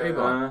 Oh, Right, yeah.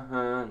 Eagle. I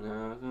don't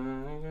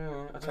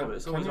know, but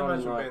it's Can always you on in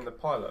imagine like being the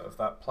pilot of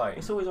that plane?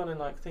 it's always on in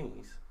like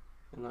thingies,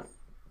 in like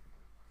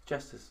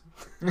jesters.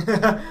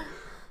 I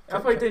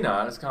probably do know.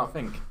 I just can't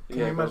think. Can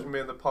you imagine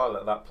being the pilot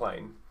of that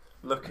plane,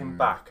 looking Mm.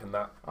 back and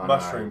that I know.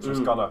 mushroom's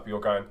just Mm. gone up, you're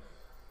going,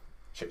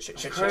 shit.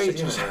 Crazy,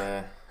 isn't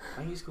it? I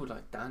think he's called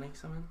like Danny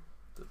something.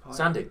 The pilot.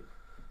 Sandy.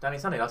 Danny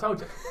Sandy. I told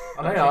you.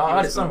 I know. think I he heard it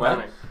was called somewhere.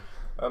 Danny.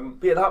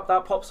 But yeah,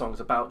 that pop song's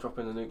about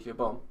dropping a nuclear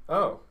bomb.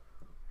 Oh,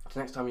 So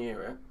next time you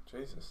hear it,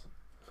 Jesus.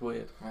 it's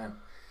weird. Man.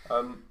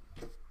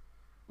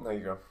 There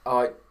you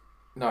go.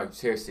 No,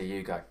 seriously,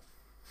 you go.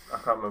 I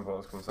can't remember what I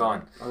was going to say.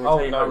 Fine. I'm going to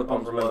tell you no, how the I'll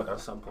bombs remember work now. at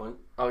some point.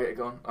 I'll get it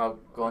gone. I'll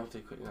go on. Do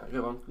quickly now.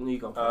 Go on. You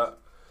go on Uh, first.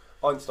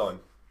 Einstein.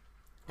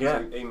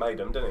 Yeah, He made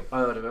them, didn't he? I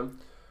heard of him.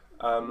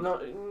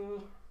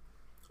 No,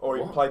 or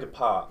he What? played a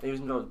part. He was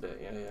involved a bit.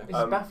 Yeah. This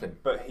is baffling.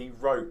 But he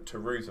wrote to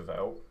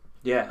Roosevelt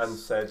Yes. and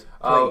said, please,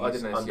 Oh, I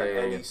didn't know this. under Yeah, yeah,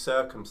 any yeah.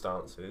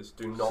 circumstances,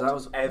 do not So that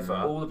was ever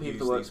all the people use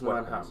that worked these on the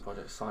weapons. Manhattan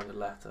Project signed a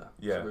letter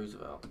Yeah. to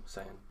Roosevelt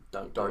saying,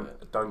 don't do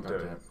it. Don't do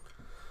Don't it.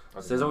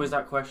 So there's always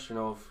that question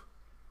of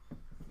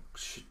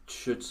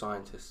should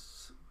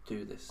scientists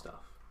do this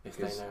stuff if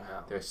they Because know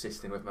how? They're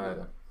assisting with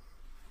murder.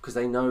 Because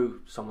they know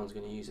someone's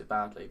going to use it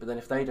badly. But then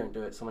if they don't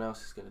do it, someone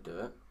else is going to do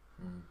it.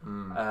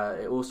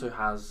 It also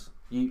has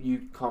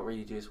you can't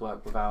really do this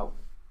work without,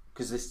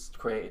 because this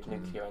created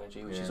nuclear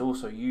energy, which is Yeah.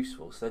 also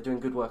useful. So they're doing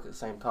good work at the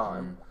same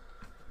time. Mm.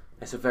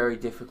 It's a very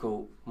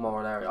difficult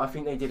moral area. I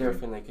think they did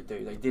everything they could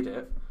do. They did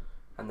it,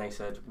 and they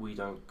said we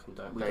don't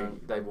condone.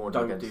 They warned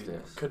don't against do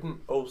it. this. Couldn't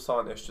all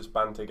scientists just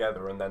band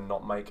together and then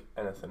not make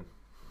anything?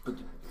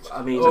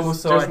 I mean, All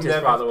just scientists never,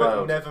 throughout the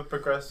world. never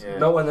progress. Yeah.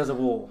 not when there's a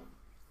war,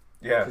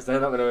 Yeah. because they're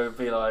not going to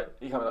be like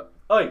you can't be like,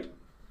 oi,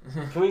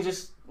 can we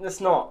just? It's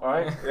not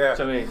right. Yeah. Do you know what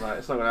I mean? Like,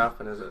 it's not going to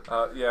happen, is it?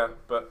 Yeah,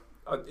 but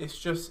it's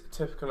just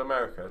typical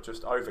America,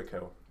 just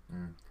overkill.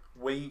 Mm.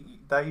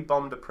 They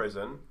bombed a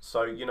prison,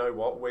 so you know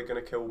what? We're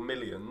going to kill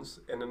millions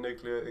in a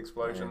nuclear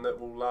explosion Yeah. that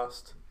will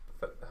last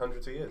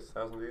hundreds of years,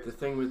 thousands of The years.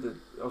 thing with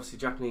obviously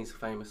Japanese are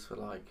famous for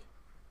like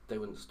they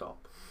wouldn't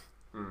stop.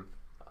 Mm.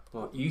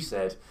 What? You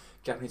said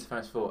Japanese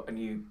fans for, and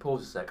you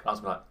paused a sec. I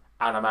was like,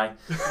 anime.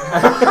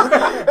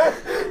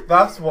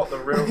 That's what the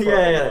real problem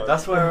yeah. was.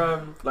 That's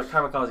where like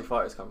kamikaze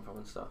fighters come from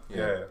and stuff.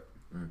 Yeah.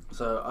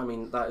 So I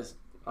mean that is.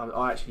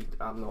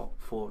 I'm not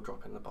for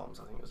dropping the bombs.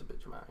 I think it was a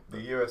bit dramatic. The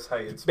US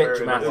hated Bit Spirited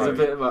dramatic. It was a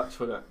Away. bit much,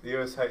 wasn't it? The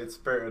US hated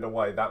Spirited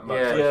Away that much.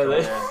 Yeah, Yeah,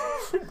 they-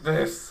 yeah.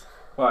 This.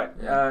 Right.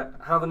 Yeah.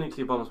 How the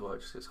nuclear bombs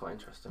work? It's quite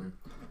interesting.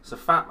 Mm. So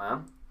Fat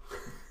Man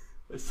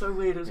It's so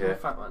weird. It's called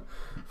Fat Man.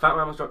 Fat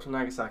Man was dropped on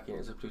Nagasaki, and it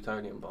was a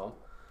plutonium bomb,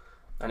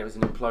 and it was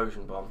an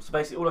implosion bomb. So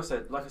basically, all I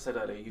said, like I said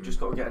earlier, you just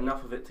got to get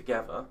enough of it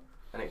together,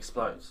 and it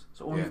explodes.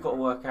 So all you've got to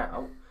work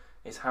out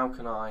is how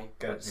can I,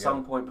 at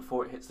some point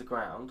before it hits the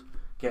ground,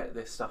 get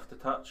this stuff to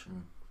touch.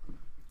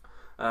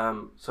 So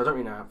I don't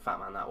really know Fat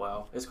Man that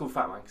well. It's called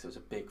Fat Man because it was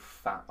a big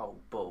fat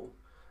old bull,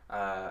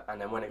 and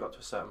then when it got to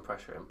a certain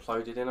pressure, it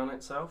imploded in on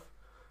itself.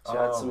 So it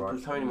had some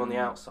plutonium on the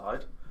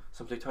outside,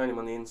 some plutonium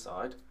on the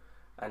inside,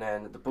 and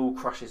then the ball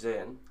crushes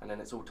in, and then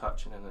it's all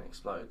touching and then it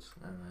explodes.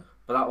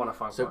 But that one I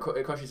find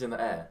it crushes in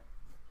the air?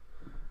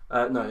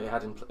 No,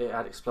 it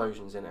had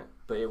explosions in it,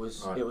 but it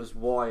was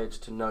wired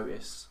to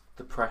notice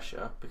the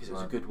pressure because it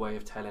was a good way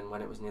of telling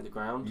when it was near the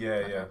ground. Do you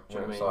know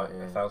what I mean? Like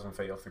 1,000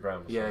 feet off the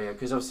ground. Yeah,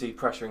 because obviously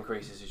pressure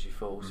increases as you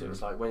fall, so it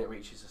was like when it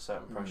reaches a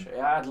certain pressure. It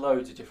had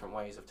loads of different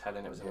ways of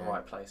telling it was in the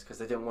right place because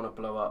they didn't want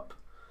to blow up.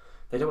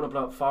 They didn't want to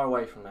blow up far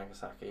away from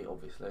Nagasaki,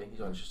 obviously. You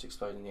don't want to just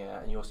explode in the air,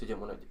 and you also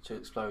didn't want it to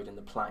explode in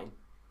the plane.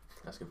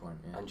 That's a good point.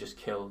 Yeah. And just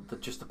kill the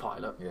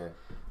pilot.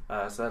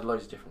 Yeah. So they had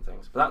loads of different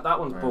things, but that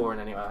one's boring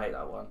anyway. I hate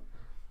that one.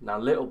 Now,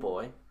 Little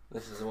Boy.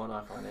 This is the one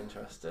I find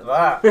interesting.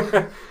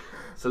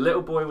 So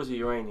Little Boy was a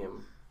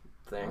uranium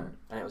thing,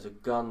 and it was a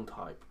gun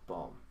type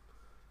bomb.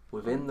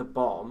 Within the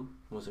bomb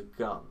was a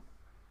gun.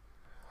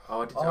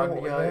 I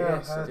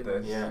heard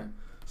this. Yeah.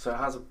 So it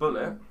has a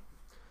bullet.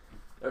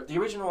 The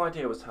original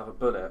idea was to have a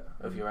bullet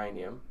of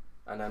uranium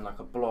and then like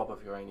a blob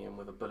of uranium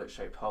with a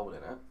bullet-shaped hole in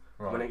it.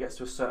 Right. When it gets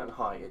to a certain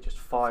height, it just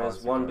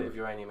fires one bit of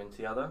uranium into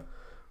the other.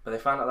 But they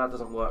found out that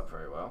doesn't work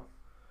very well.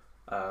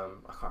 I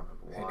can't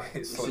remember why.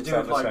 It's to do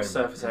with like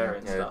surface area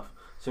and stuff.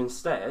 So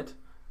instead,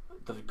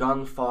 the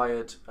gun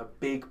fired a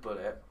big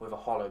bullet with a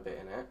hollow bit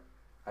in it,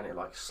 and it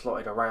like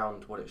slotted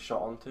around what it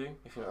shot onto.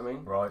 If you know what I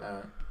mean.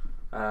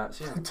 Right.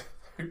 So yeah.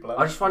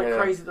 I just find it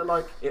crazy that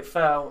like it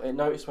fell, it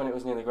noticed when it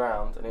was near the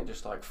ground, and it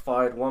just like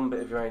fired one bit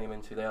of uranium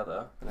into the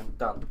other, and then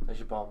done. There's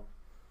your bomb.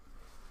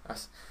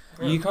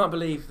 You can't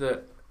believe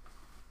that,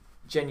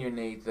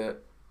 genuinely,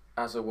 that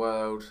as a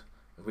world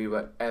we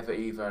were ever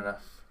evil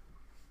enough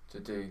to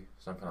do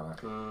something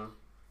like that.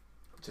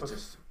 To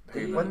just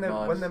when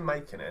they're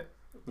making it,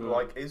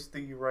 like, is the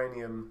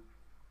uranium?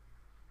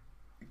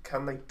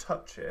 Can they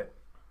touch it?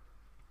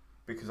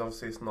 Because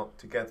obviously it's not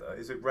together.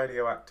 Is it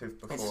radioactive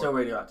before? It's still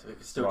radioactive. It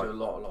can still do a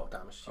lot of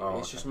damage to you.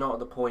 It's just not at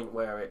the point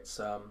where it's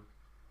not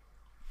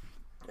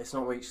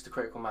reached the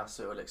critical mass,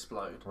 so it will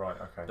explode. Right.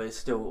 Okay. But it's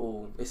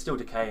still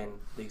decaying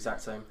the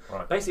exact same.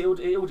 Right.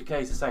 Basically, it all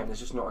decays the same. There's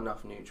just not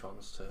enough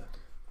neutrons to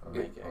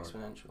make it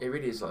exponential. It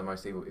really is like the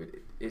most evil.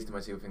 It is the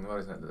most evil thing in the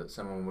world, isn't it? That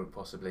someone would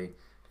possibly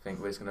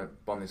think we're just going to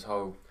bomb this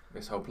whole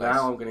place.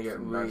 Now I'm going to get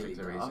really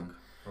dark. Reason.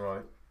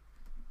 Right.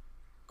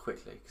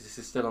 Quickly, because this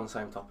is still on the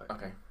same topic.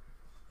 Okay.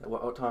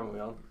 What time are we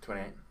on?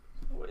 28.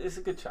 It's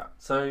a good chat.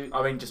 So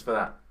I mean, just for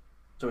that.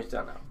 Do you want me to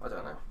do that now? I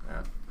don't know.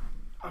 Yeah.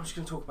 I'm just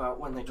going to talk about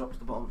when they dropped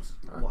the bombs.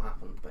 Right. What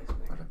happened,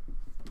 basically. Okay.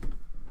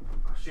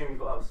 I assume you've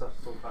got other stuff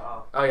to talk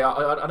about. Oh yeah,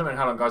 I don't know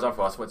how long it goes on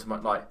for. I just want to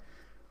for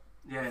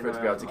it to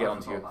be able to get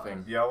onto your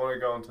thing. Yeah, I want to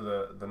go on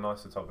to the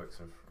nicer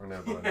topics of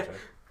renewable energy.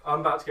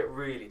 I'm about to get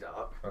really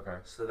dark. Okay.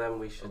 So then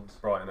we should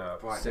brighten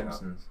up.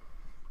 Simpsons.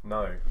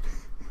 No.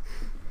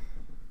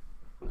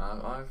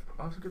 I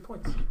have some good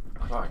points.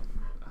 Right.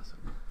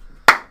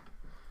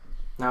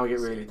 Now we get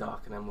really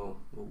dark, and then we'll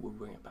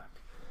bring it back.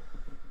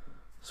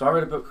 So I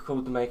read a book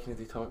called The Making of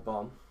the Atomic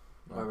Bomb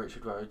by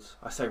Richard Rhodes.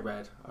 I say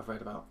read. I've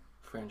read about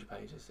 300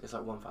 pages. It's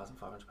like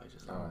 1,500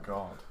 pages long. Oh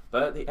God.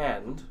 But at the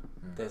end,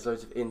 there's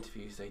loads of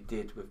interviews they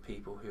did with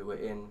people who were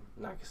in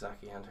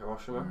Nagasaki and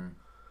Hiroshima,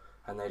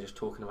 and they're just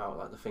talking about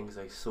like the things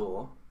they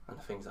saw and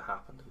the things that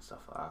happened and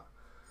stuff like that.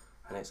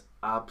 And it's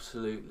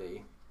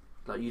absolutely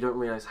like you don't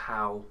realise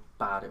how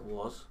bad it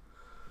was.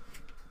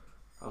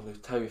 I'm going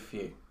to tell you a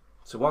few.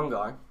 So one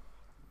guy,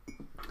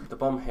 the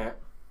bomb hit.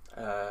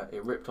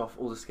 It ripped off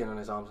all the skin on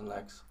his arms and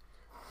legs.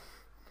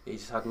 He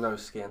just had no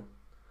skin,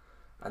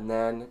 and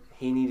then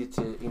he needed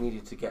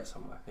to get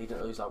somewhere. He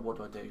was like, "What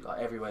do I do?" Like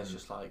everywhere's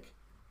just like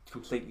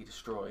completely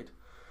destroyed.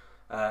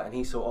 And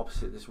he saw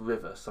opposite this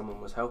river,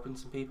 someone was helping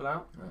some people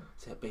out. Right.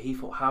 So, but he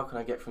thought, "How can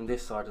I get from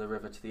this side of the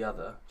river to the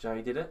other?" Do you know how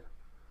he did it?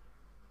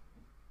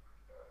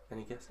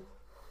 Any guesses?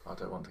 I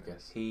don't want to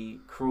guess. He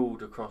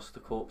crawled across the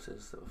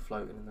corpses that were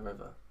floating in the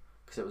river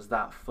because it was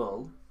that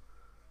full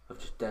of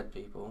just dead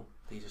people.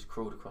 He just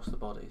crawled across the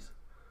bodies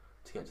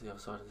to get to the other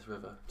side of this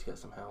river to get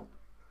some help.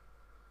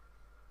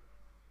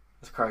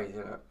 It's crazy,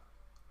 isn't it?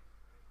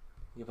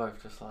 You're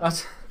both just like...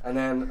 And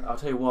then, I'll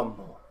tell you one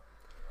more.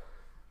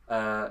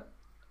 A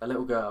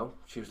little girl,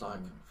 she was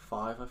like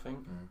 5, I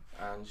think,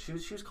 and she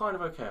was kind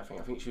of okay, I think.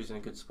 I think she was in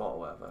a good spot or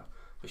whatever.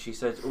 But she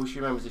said all she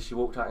remembers is she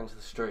walked out into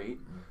the street,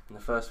 and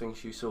the first thing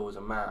she saw was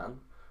a man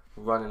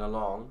running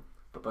along,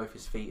 but both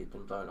his feet had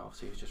been blown off,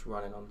 so he was just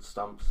running on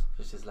stumps,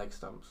 just his leg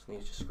stumps, and he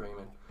was just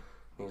screaming.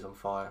 He was on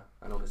fire,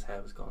 and all his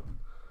hair was gone. And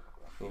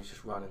he was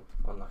just running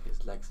on like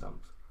his leg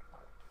stumps.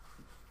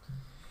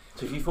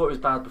 So if you thought it was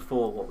bad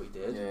before what we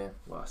did,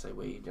 well, I say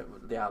we,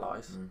 the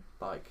Allies,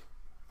 like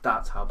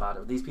that's how bad it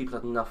was. These people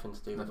had nothing to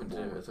do with the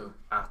war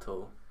at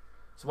all.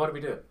 So why did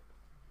we do it?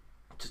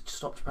 To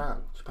stop Japan.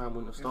 Japan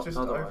wouldn't have It's stopped just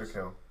otherwise.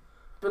 overkill.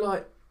 But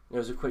like, It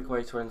was a quick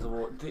way to end the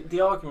war.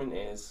 The argument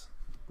is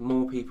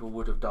more people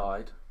would have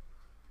died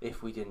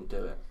if we didn't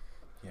do it.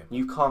 Yeah.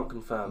 You can't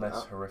confirm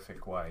Less that.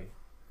 horrific way,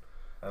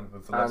 and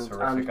with less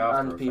horrific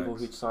after and people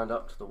effects. who'd signed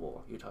up to the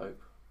war, you'd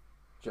hope.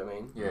 Do you know what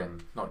I mean? yeah,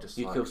 not just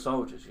You'd like, kill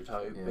soldiers, you'd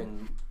hope, Yeah.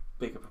 in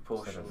bigger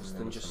proportions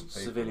than just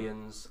innocent people.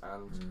 civilians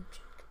and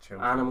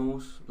Children.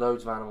 animals.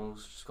 Loads of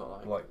animals just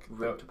got Like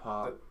ripped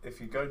apart. if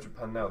you go to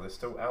Japan now, there's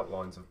still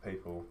outlines of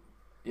people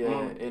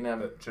Yeah, in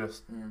that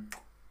just yeah.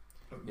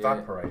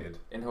 evaporated.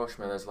 in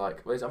Hiroshima, there's like,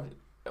 it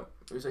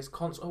was this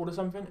concert hall or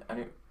something, and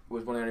it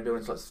was one of the only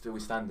buildings like still we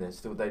stand there.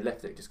 Still, they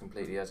left it just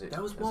completely as it.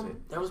 There was as one.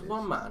 it- There as was it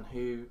one is. man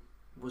who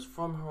was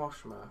from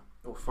Hiroshima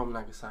or from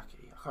Nagasaki.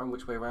 I can't remember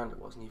which way around it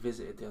was, and he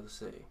visited the other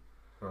city.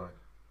 Right.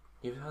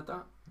 You ever heard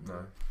that?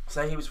 No.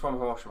 Say he was from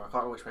Hiroshima. I can't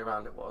remember which way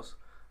around it was,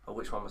 or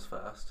which one was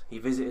first. He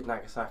visited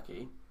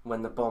Nagasaki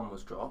when the bomb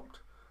was dropped,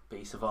 but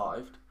he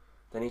survived.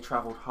 Then he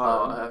travelled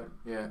home,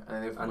 Yeah,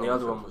 and, and the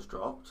other one was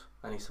dropped,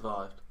 and he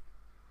survived.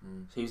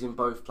 Mm. So he was in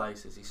both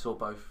places. He saw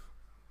both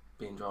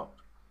being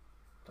dropped.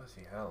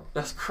 Bloody hell.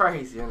 That's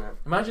crazy, isn't it?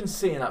 Imagine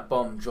seeing that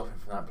bomb dropping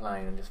from that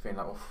plane and just being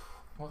like,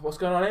 what's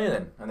going on here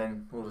then? And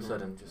then all of a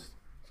sudden, just.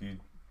 You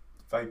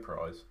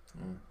vaporise.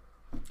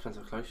 Depends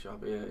how close you are,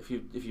 but yeah, if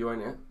you own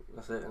it,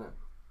 that's it, isn't it?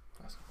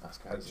 That's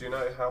crazy. Do you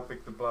know how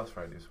big the blast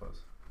radius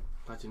was?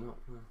 I do not.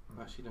 No,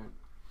 I actually don't.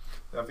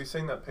 Have you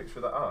seen that picture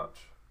of that arch?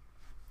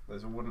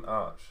 There's a wooden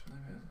arch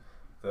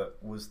that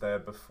was there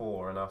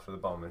before and after the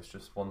bomb. It's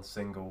just one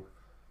single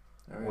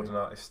wooden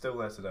arch. It's still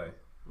there today.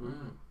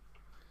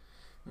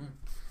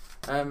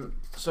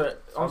 So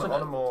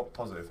On a more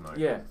positive note,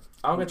 yeah,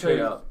 I'm We'll going to tell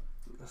you. up.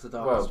 That's the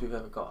darkest we've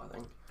ever got, I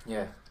think.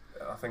 Yeah.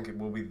 I think it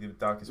will be the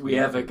darkest We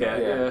ever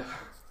get. Yeah.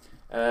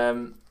 Yeah.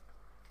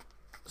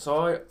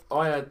 So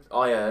I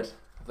heard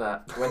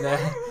that when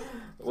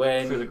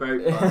they Through the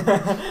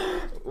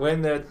grapevine.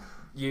 when they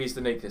use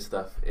the nuclear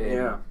stuff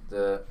in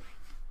the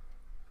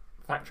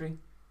factory,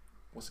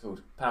 what's it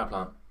called? Power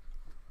plant.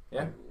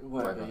 Yeah.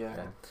 Whatever. Yeah.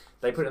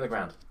 They put it in the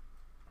ground.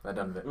 They're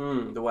done with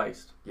it. The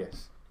waste.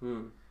 Yes.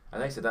 Mm.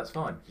 And they said that's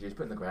fine. You just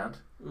put it in the ground,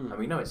 Mm. and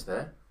we know it's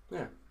there.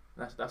 Yeah.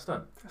 That's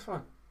done. That's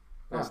fine.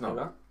 No, it's I'll do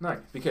not. No,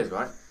 because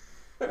right.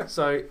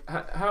 So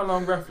how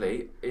long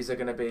roughly is there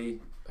going to be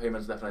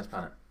humans left on this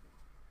planet?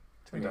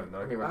 We don't know.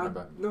 Give me a rough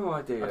number. No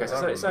idea.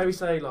 Okay, so we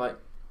say like,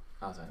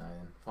 I don't know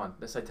then. Fine,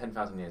 let's say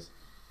 10,000 years,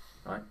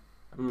 right?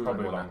 Probably More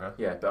than longer.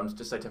 that. Yeah, but I'm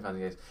just say 10,000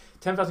 years.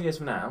 10,000 years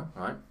from now,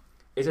 right?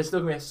 Is there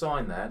still going to be a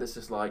sign there that's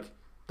just like,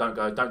 don't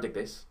dig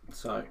this?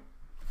 So,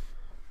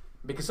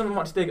 Because someone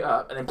might just dig it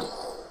up and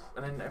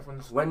then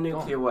everyone's when gone.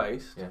 nuclear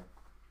waste, Yeah.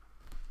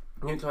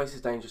 nuclear waste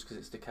is dangerous because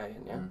it's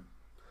decaying, yeah? Mm.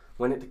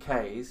 When it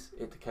decays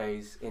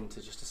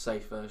into just a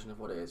safe version of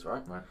what it is,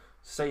 right? Right.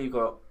 Say you've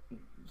got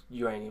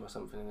uranium or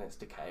something and it's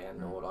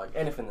decaying, or like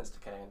anything that's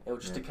decaying, it will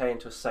just Yeah. decay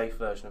into a safe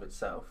version of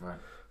itself. Right.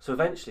 So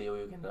eventually all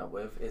you're going to end up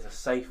with is a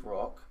safe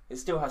rock. It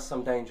still has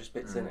some dangerous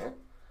bits in it,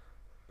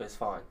 but it's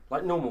fine.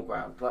 Like normal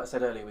ground. Like I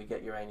said earlier, we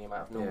get uranium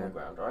out of normal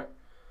ground, right?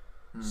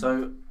 Mm.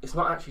 So it's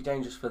not actually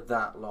dangerous for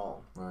that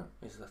long, Right.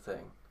 is the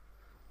thing.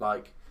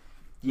 Like,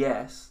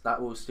 yes,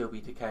 that will still be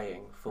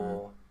decaying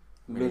for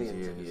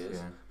millions of years.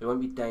 Yeah. It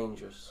won't be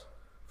dangerous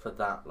for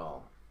that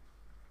long.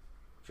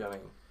 Do you know what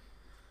I mean?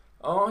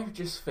 I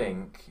just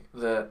think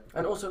that.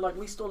 And also, like,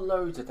 we store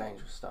loads of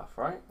dangerous stuff,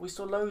 right? We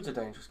store loads of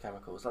dangerous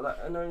chemicals, like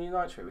that ammonium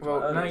nitrate, which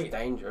Well, is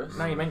dangerous.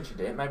 Now you mentioned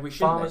it, maybe we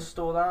shouldn't. Farmers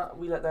store that.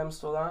 We let them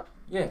store that.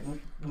 Yeah.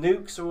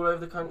 Nukes are all over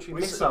the country.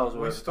 Missiles are all over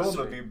We the store the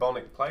country.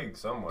 bubonic plague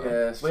somewhere. Yeah,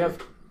 that's We true.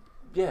 have,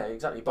 yeah,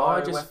 exactly. But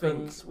I Bioweapons. just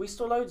think- We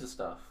store loads of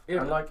stuff, Yeah,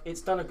 and but- like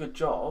it's done a good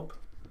job.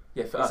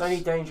 Yeah, for It's us.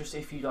 only dangerous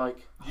if you like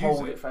Use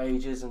hold it. it for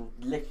ages and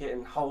lick it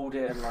and hold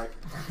it and like.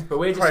 But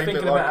we're just Pray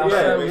thinking bit like about Yeah,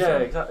 ourselves. yeah,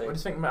 exactly. We're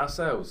just thinking about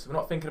ourselves. We're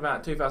not thinking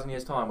about 2,000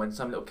 years' time when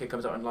some little kid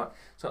comes up and like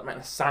starts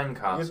making a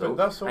sandcastle. Yeah, but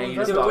that's all and we've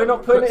you ever just, done. We're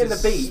not putting it in the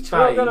puts a beach. We're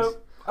not going spade.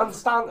 to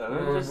understand it.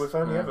 Yeah. Just- We've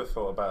only Yeah. ever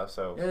thought about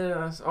ourselves. Yeah,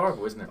 that's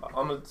horrible, isn't it?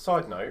 On a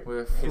side note,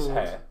 We're his flawed,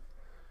 hair.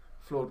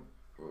 flawed,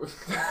 What's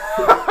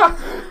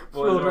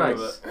flawed wrong with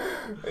race.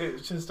 it?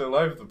 It's just all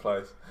over the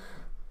place.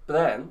 But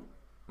then,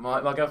 My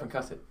girlfriend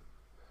cut it.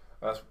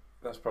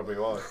 That's probably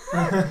why.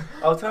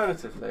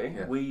 alternatively,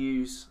 Yeah. we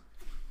use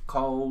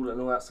coal and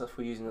all that stuff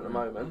we're using at the Mm.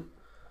 moment,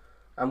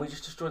 and we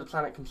just destroy the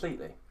planet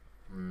completely.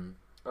 Mm.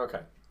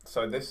 Okay,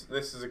 so this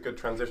is a good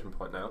transition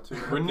point now to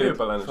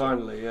renewable energy.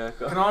 Finally, yeah.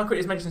 Can I quickly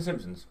just mention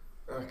Simpsons?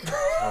 Okay.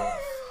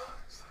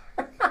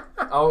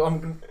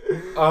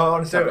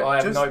 Honestly, Do it. I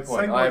have Just no say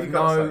point. what I you have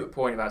gotta no say.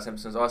 point about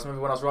Simpsons. I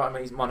remember when I was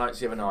writing my notes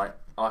the other night,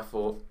 I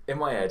thought, in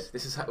my head,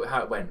 this is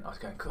how it went. I was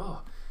going, God.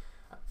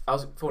 I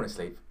was falling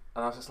asleep,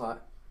 and I was just like,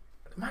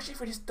 imagine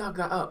if we just dug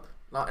that up.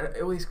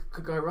 Like, all this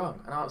could go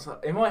wrong. And I was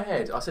like, in my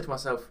head, I said to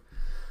myself,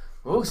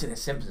 we're all seen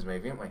this Simpsons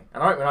movie, haven't we?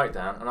 And I wrote my note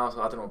down, and I was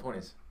like, I don't know what the point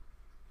is.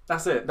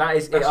 That's it. That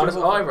is That's it.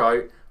 Honestly, your I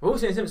wrote, we're all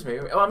seen a Simpsons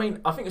movie. Well, I mean,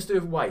 I think it's to do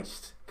with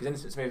waste. Because in the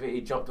Simpsons movie,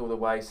 he dropped all the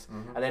waste.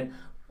 Mhm. And then,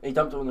 He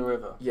dumped it all in the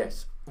river.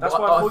 yes. That's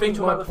Well, why I thought think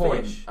you my talked about the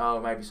point. fish. Oh,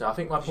 maybe so. I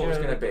think my point was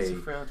going to It's be a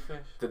three-eyed fish.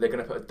 that they're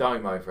going to put a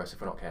dome over us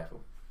if we're not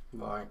careful.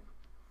 Right.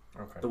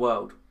 Okay. The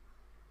world.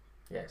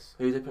 Yes.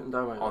 Who's they putting the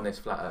dome over? On this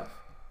flat Earth.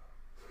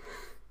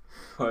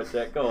 Right,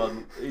 Jack, go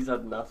on. He's had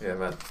enough. Yeah,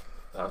 man.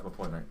 That was my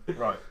point, mate.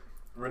 Right.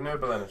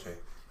 Renewable energy.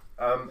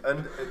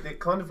 And it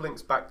kind of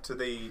links back to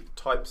the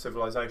type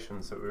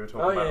civilizations that we were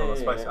talking about on the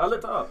space. I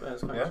looked it up. Yeah,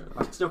 it's quite Yeah?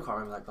 I still can't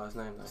remember that guy's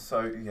name though.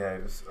 So yeah,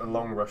 it was a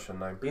long Russian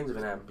name. Begins with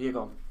an M. Be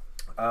gone.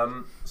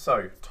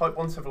 So type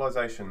 1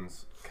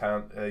 civilizations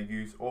can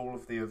use all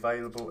of the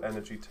available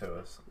energy to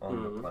us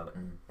on the planet,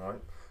 right?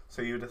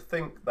 So you would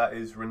think that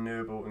is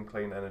renewable and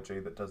clean energy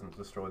that doesn't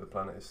destroy the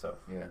planet itself.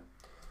 Yeah.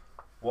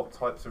 What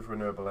types of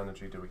renewable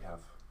energy do we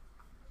have?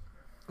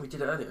 We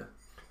did it earlier.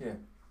 Yeah.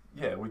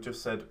 Yeah, we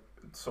just said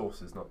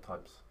sources, not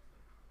types.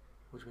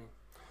 What do you mean?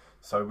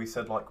 So we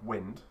said like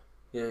wind.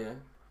 Yeah.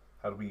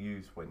 How do we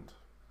use wind?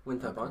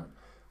 Wind turbine.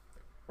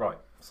 Right.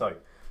 So,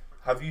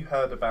 have you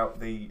heard about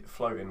the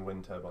floating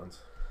wind turbines?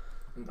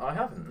 I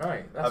haven't,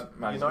 no. That's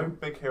you know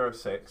Big Hero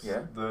 6?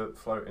 Yeah. The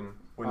floating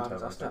wind I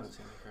turbines. still haven't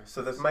seen it.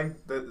 So they've made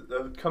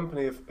the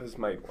company has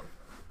made one.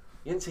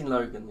 You haven't seen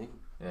Logan, you?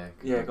 Yeah.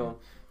 Yeah, go on.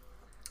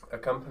 A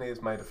company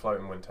has made a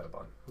floating wind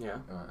turbine. Yeah.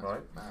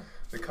 Right.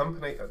 The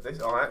company.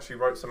 I actually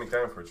wrote something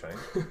down for a change.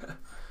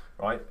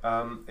 Right.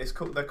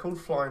 They're called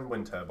flying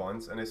wind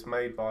turbines, and it's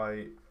made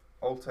by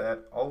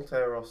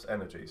Alteros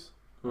Energies.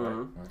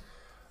 Right.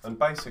 And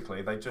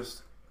basically, they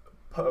just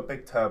put a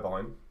big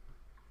turbine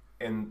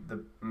in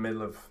the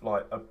middle of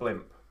like a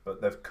blimp, but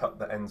they've cut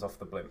the ends off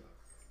the blimp.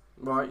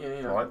 Right.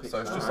 Yeah. Right.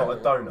 So it's just like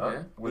a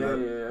donut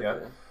with yeah.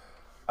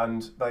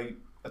 and they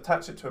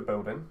attach it to a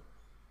building.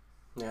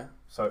 Yeah.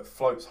 So it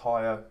floats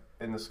higher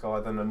in the sky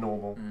than a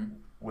normal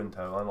wind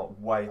turbine, like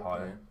way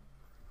higher.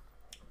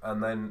 Yeah.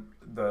 And then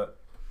the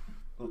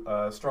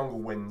stronger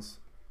winds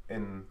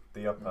in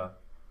the upper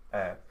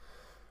air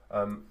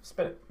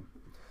spin it.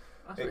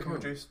 It can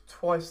produce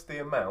twice the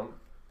amount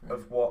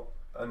of what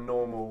a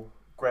normal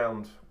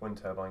ground wind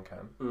turbine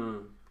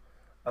can.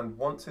 And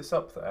once it's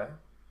up there,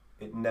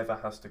 it never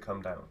has to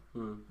come down.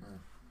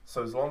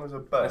 So as long as a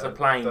bird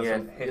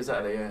doesn't hit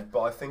it,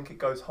 but I think it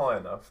goes high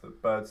enough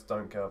that birds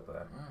don't get up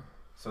there.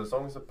 So as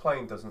long as a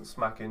plane doesn't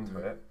smack into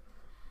it,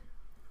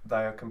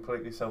 they are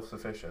completely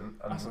self-sufficient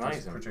and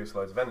just produce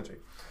loads of energy.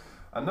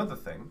 Another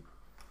thing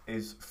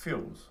is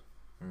fuels.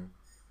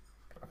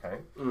 Okay,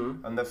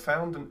 and they've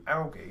found an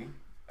algae.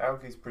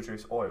 Algae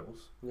produce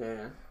oils.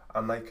 Yeah.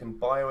 And they can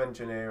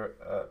bioengineer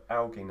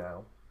algae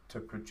now to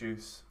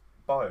produce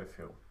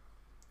biofuel,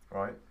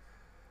 right?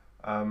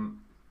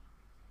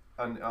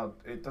 And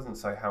it doesn't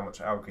say how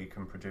much algae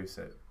can produce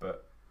it,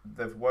 but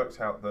they've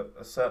worked out that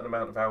a certain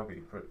amount of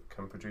algae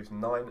can produce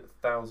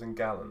 9,000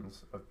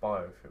 gallons of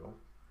biofuel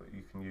that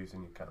you can use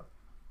in your car.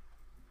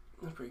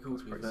 That's pretty cool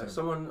to be fair.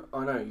 Someone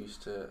I know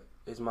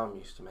his mum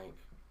used to make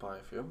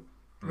biofuel.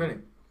 Really?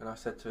 And I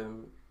said to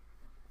him,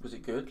 was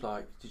it good?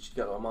 Like, did you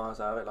get a lot of miles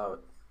out of it? Like,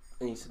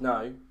 and he said,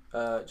 no,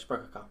 just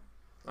broke a car.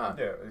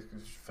 Yeah,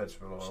 it's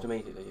vegetable oil. Just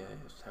immediately, yeah,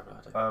 it was a terrible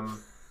idea.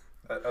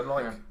 And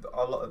like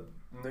a lot of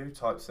new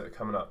types that are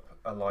coming up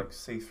are like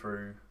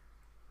see-through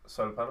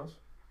solar panels,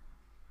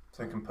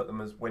 so you can put them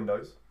as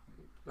windows.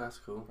 That's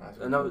cool. That's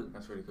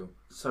really cool.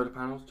 Solar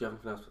panels. Do you have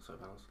anything else with solar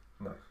panels?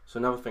 No. So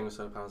another thing with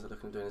solar panels they're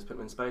looking at doing is put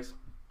them in space.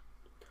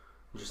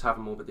 And just have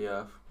them orbit the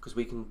Earth, because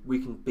we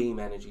can beam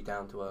energy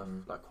down to Earth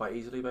like quite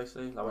easily.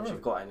 Basically, like once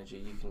you've got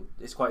energy,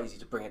 it's quite easy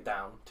to bring it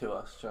down to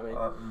us. Do you know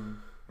what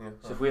I mean?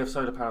 So if we have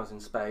solar panels in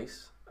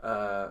space.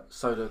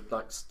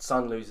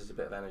 Sun loses a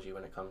bit of energy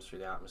when it comes through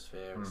the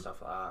atmosphere and stuff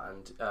like that,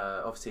 and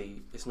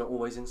obviously it's not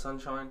always in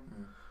sunshine.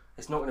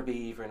 It's not going to be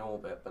either in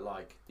orbit, but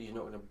like you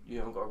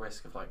haven't got a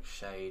risk of like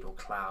shade or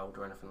cloud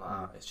or anything like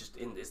that. It's just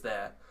it's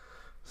there.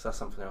 So that's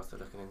something else they're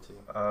looking into.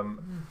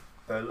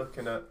 They're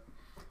looking at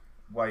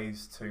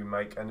ways to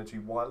make energy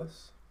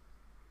wireless.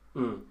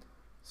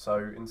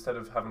 So instead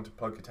of having to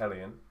plug your telly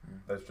in,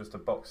 there's just a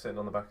box sitting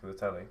on the back of the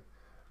telly,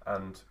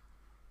 and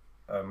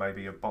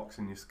maybe a box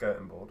in your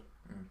skirting board.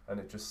 And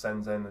it just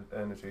sends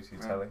energy to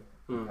your telly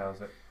and powers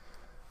it.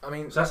 I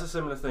mean, so that's a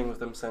similar thing with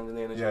them sending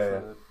the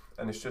energy.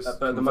 And it's just.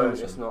 But at the moment,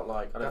 it's not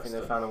like I don't think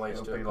they've found a way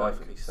to do it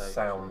perfectly safe.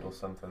 Sound or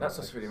something. That's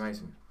just really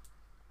amazing.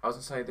 I was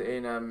gonna say that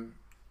in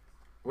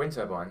wind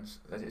turbines,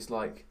 it's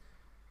like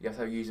you have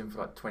to use them for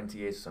like 20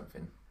 years or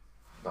something.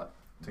 Like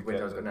to wind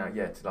turbines now,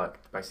 to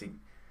like basically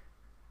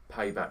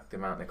pay back the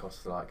amount they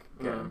cost to like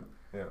get them.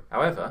 Yeah.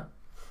 However,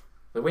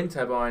 the wind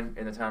turbine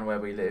in the town where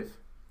we live,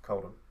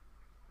 Colden.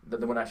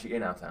 The one actually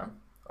in our town.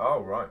 Oh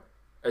right.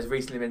 Has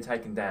recently been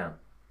taken down,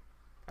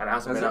 and it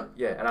hasn't been up.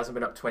 Yeah, it hasn't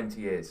been up 20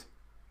 years.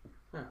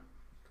 Yeah.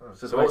 Oh.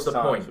 So what's the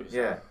point?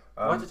 Yeah.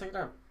 Why did they take it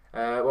down?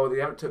 Well, they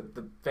haven't took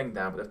the thing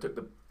down, but they've took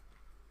the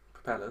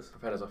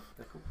propellers off.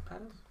 They're called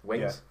propellers.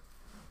 Wings. Yeah.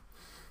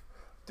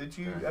 Did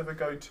you ever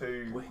go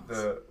to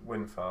the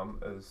wind farm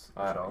as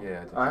a child?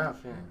 Yeah, I have.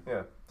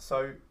 Yeah.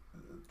 So,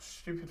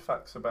 stupid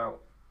facts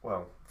about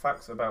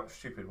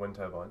stupid wind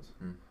turbines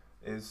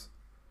is.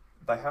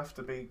 They have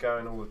to be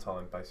going all the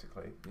time,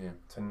 basically,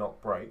 to not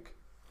break.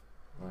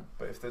 Right.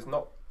 But if there's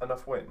not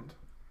enough wind,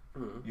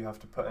 you have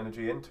to put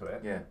energy into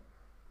it Yeah.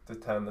 to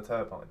turn the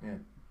turbine. Yeah.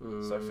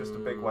 So it's just a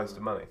big waste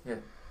of money. Yeah.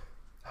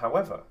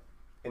 However,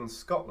 in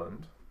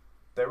Scotland,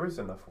 there is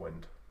enough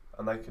wind,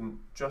 and they can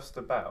just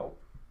about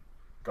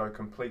go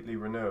completely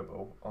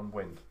renewable on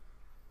wind.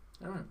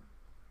 Oh.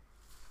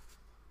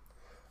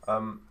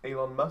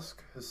 Elon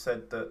Musk has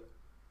said that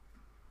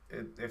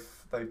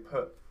if they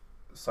put...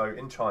 So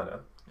in China,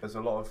 there's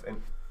a lot of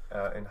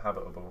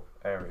inhabitable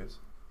areas.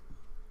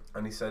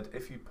 And he said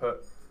if you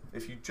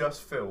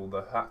just fill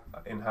the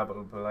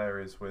inhabitable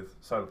areas with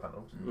solar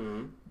panels,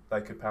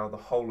 they could power the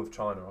whole of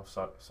China off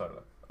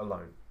solar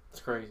alone.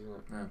 It's crazy, isn't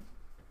it? Yeah.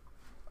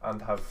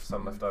 And have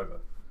some left over.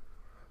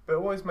 But it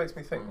always makes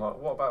me think, like,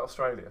 what about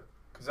Australia?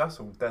 Because that's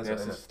all desert, Yeah,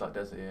 it's isn't just it? like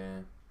desert, yeah.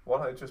 Why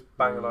don't they just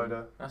bang a load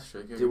of... That's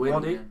true. Is it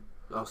windy? Yeah.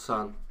 Oh,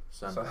 sun.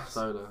 Sun.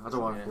 Solar. I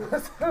don't want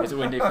Yeah. Is it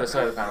windy for the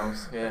solar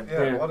panels? Yeah.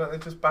 Yeah, why don't they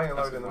just bang a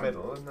That's load in the fine.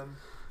 middle and then...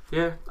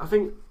 Yeah, I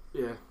think,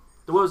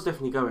 the world's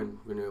definitely going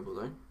renewable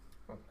though.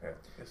 Oh, yeah,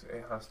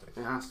 it has to.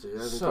 It has to.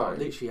 So- It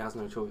literally has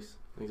no choice.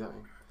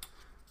 Exactly.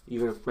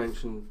 You're going to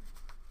mention...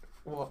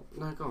 What?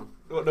 No, go on.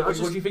 What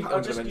do you think?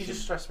 You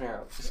just stress me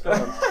out. Just go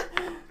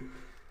on.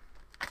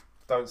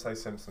 Don't say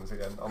Simpsons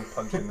again. I'm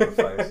punching in the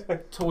face.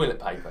 Toilet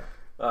paper.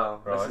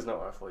 Oh, Right. this is not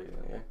what I thought you were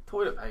going to go.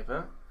 Toilet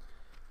paper?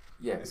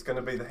 Yeah. It's going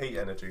to be the heat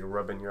energy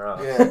rubbing your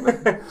ass.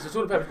 Yeah. So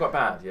toilet paper's quite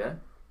bad, yeah?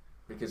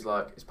 Because,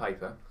 like, it's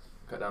paper.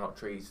 Cut down, like,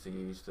 trees to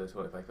use the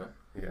toilet paper.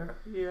 Yeah.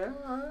 Yeah.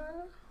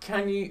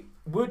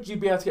 Would you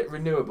be able to get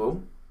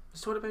renewable?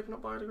 Is toilet paper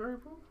not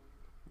biodegradable?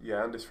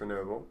 Yeah, and it's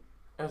renewable.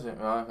 Is it?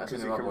 Well, that's Because in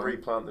you the can wrong one.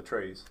 replant the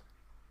trees.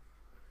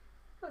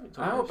 I don't think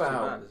How toilet paper's too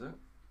about- bad, is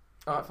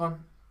it? Alright, fine.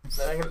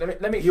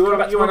 Let me You go want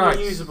back to my notes.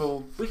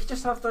 reusable? We could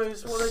just have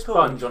those. What are they called?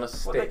 Sponge on a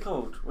What are they stick.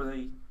 called? Were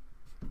they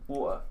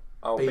water?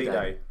 Oh, B-Day.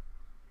 B-Day.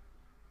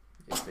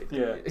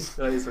 Yeah,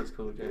 that is what it's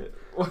called. Yeah.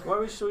 Why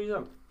are we still use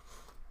them?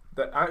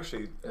 They're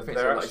actually, I think they're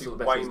so, like, actually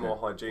sort of way better, isn't more it?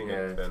 hygienic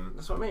Yeah. than...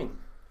 That's what I mean.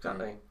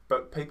 Exactly.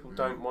 But people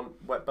don't want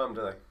wet bum,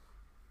 do they?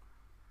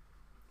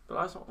 But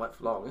that's not wet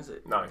for long, is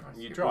it? No,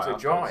 you dry Also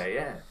afterwards. dry,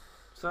 yeah.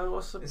 So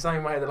what's the? The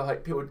same way that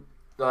like people It's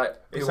go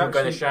in the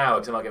actually- shower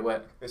because they might get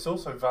wet. It's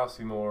also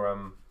vastly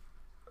more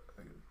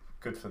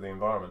good for the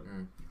environment.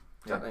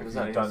 Yeah, Exactly.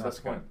 exactly. You don't That's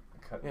have the to point.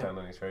 cut Yeah. down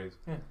any trees.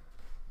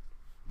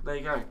 There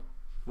you go.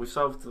 We've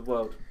solved the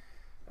world.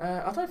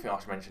 I don't think I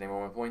should mention any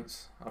more of my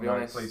points. I'll be No,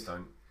 honest. please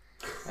don't.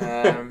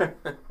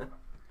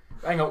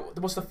 Hang on.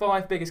 What's the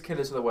 5 biggest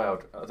killers of the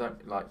world? I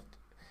don't like.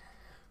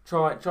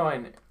 Try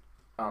and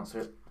answer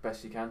it the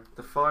best you can.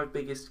 The 5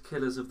 biggest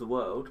killers of the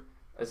world.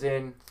 As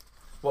in,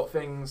 what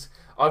things?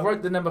 I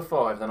wrote the number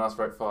 5, then I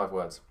wrote 5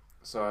 words.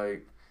 So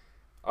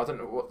I don't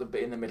know what the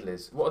bit in the middle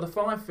is. What are the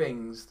 5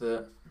 things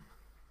that?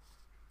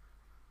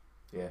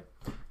 Yeah.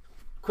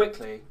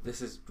 Quickly,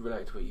 this is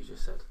related to what you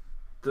just said.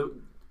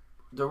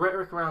 The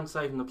rhetoric around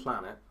saving the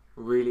planet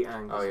really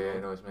angers Oh me. yeah, it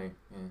annoys me.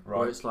 Yeah. Where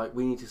Right. it's like,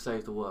 we need to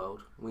save the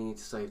world. We need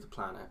to save the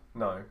planet.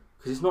 No.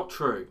 Because it's not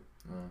true.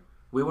 Mm.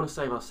 We want to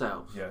save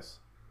ourselves. Yes.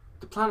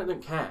 The planet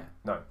don't care.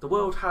 No. The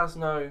world has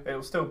no...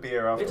 It'll still be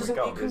here after It doesn't.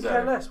 we're You gone. can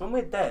Exactly. care less. When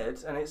we're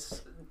dead and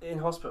it's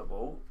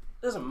inhospitable,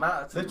 it doesn't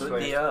matter to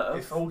Literally, the Earth.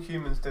 if all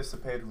humans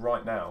disappeared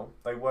right now,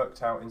 they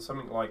worked out in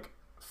something like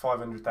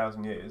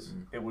 500,000 years,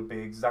 it would be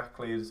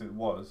exactly as it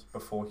was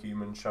before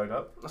humans showed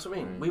up. That's what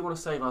I mean. Mm. We want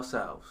to save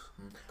ourselves.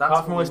 Mm. That's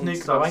Apart from all what this we need to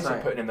nuclear start waste they're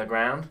saying. putting in the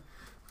ground.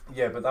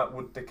 Yeah, but that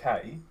would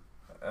decay,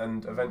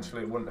 and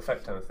eventually it wouldn't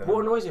affect anything.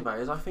 What annoys me about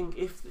it is I think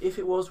if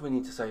it was we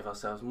need to save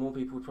ourselves, more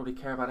people would probably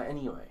care about it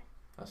anyway.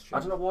 That's true.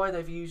 I don't know why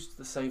they've used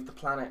the save the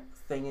planet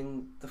thing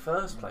in the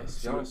first place,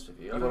 to be So honest with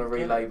you. You I want don't to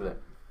get relabel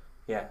it?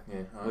 Yeah.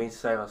 Yeah. We need to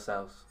save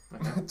ourselves.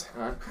 Okay.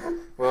 Alright.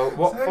 Well,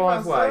 what Save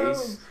 5 ourselves.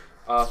 ways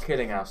are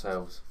killing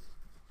ourselves?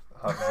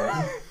 Heart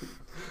disease.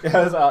 Yeah,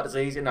 that's heart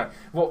disease. You know,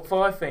 what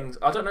 5 things?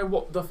 I don't know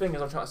what the thing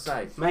is I'm trying to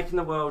say. Making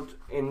the world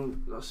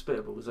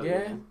inhospitable, is that what you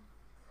Yeah. mean?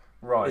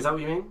 Right. Is that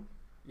what you mean?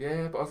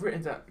 Yeah, but I've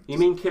written that. You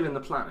mean killing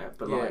the planet,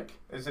 but Yeah. like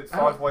Is it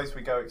 5 ways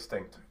we go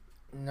extinct?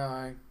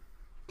 No.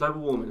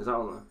 global warming, is that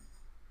on there?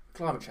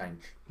 Climate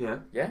change. Yeah.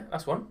 Yeah,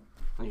 that's one.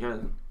 There you go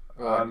then.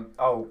 Right.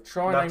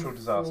 Try and natural name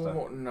disaster. 4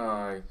 more.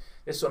 No.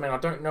 This is what I mean. I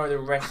don't know the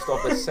rest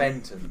of the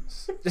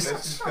sentence. This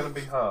is going to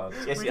be hard.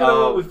 Yes, We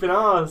know what we've been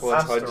asked.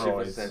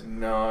 100%.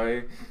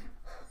 No.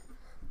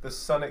 The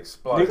sun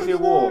explodes. Nuclear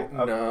war.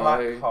 A No.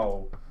 black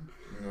hole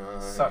No.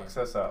 sucks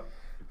us up.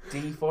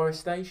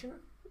 Deforestation.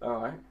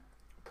 Alright.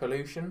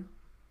 Pollution.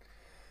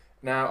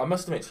 Now, I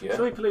must admit to you.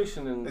 Surely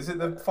pollution and Is it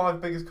the 5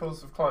 biggest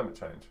causes of climate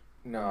change?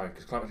 No,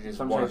 because climate change is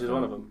climate one change of is them.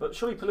 one of them. But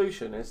surely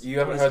pollution is. You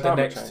haven't is heard the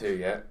climate next change. 2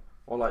 yet.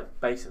 Or like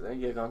basically,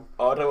 yeah, go on.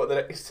 I don't know what the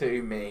next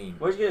 2 mean.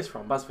 Where'd you get this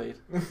from? BuzzFeed.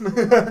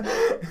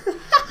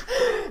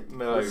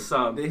 No. The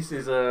Sun. This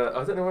is I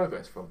don't know where I got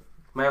this from.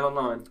 Mail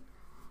Online.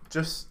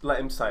 Just let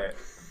him say it.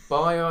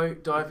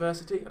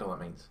 Biodiversity. I don't know what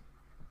it means.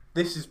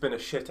 This has been a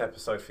shit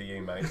episode for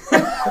you, mate.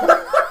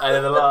 And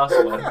then the last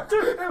one.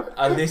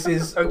 And this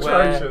is where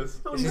Atrocious.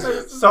 this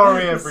is,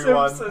 Sorry, The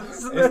everyone.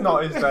 Simpsons. It's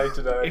not his day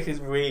today. this is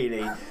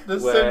really The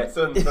where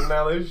Simpsons and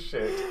now this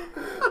shit.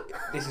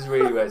 this is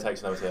really where it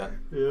takes another turn.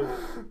 Yeah.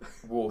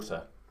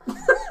 Water.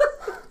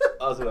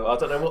 I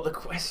don't know what the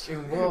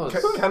question was.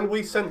 Can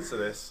we censor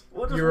this?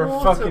 What does You're a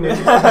water fucking mean?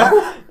 idiot.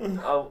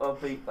 I'll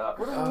beat that.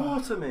 What does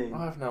water mean?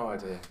 I have no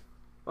idea.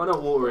 I know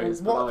what water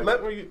is. What? But like,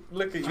 Let me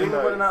look at do you. you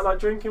know that like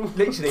drinking?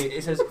 Literally,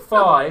 it says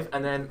 5,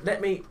 and then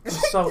let me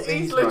consult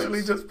these He's literally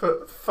notes. just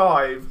put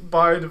 5: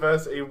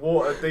 biodiversity,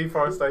 water,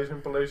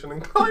 deforestation, pollution,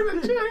 and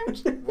climate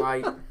change.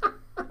 Wait.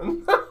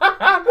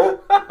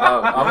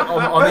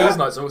 On these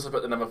notes, I also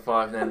put the number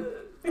 5. Then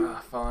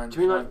fine.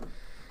 Do you mean fine. like?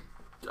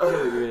 I know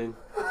what you mean.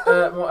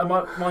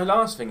 My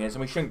last thing is,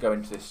 and we shouldn't go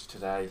into this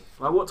today.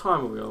 Like, what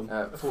time are we on?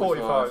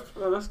 45.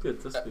 Oh, that's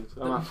good. That's good.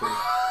 I'm happy.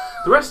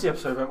 The rest of the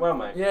episode went well,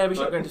 mate. Yeah, we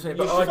shouldn't go into it.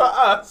 You But should-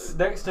 us.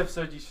 Next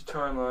episode, you should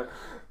try and like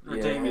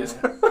redeem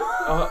yourself.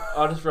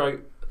 I just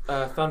wrote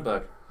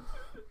Thunberg.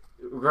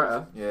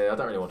 Greta. Yeah, I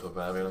don't really want to talk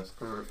about it, to be honest.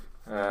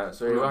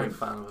 So I'm you not a won't. big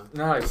fan of her.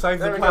 No, Save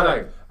the there we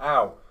planet. go.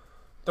 Ow.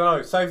 Don't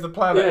know. Save the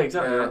planet. Yeah,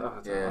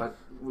 exactly. Yeah.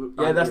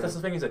 Yeah, that's the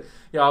thing, is it?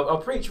 Yeah, I'll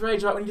preach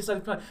rage right when you just say the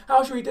plan.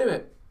 How should we do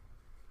it?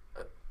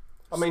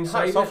 I mean,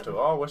 Save hats off it. to her.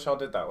 I wish I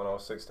did that when I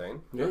was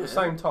 16. Yeah. At the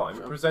same time,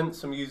 Sure. present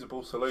some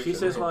usable solutions. She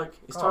says like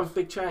it's time for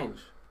big change.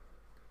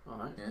 All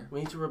right. Yeah.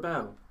 We need to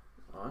rebel.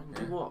 All right.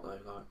 Do Yeah. what though?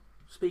 Like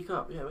speak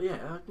up.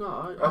 Yeah. No.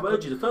 I I've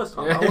heard you the first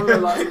time. Yeah. I want to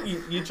like.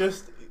 you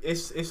just,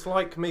 it's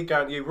like me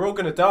going to you, we're all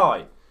going to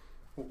die.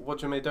 What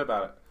do you mean to do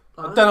about it?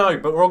 I don't know,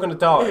 but we're all going to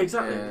die. Yeah,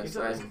 exactly. Yeah,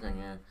 exactly. that's the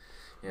thing.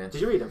 Yeah.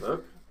 Did you read that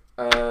book?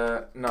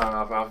 No,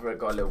 I've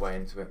got a little way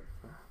into it.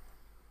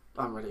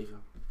 I haven't read it either.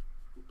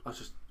 I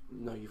just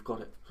know you've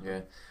got it.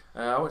 Yeah.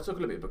 I want to talk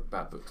a little bit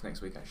about books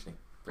next week, actually,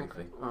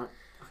 briefly. All right.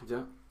 I can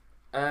do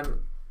that.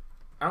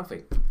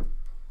 Alfie.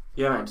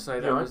 Yeah, I mate. want to say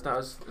Yeah, that mate.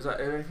 was is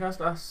that anything else?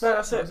 No, that's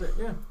that it. was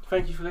Yeah.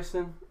 Thank you for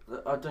listening.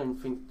 I don't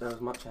think there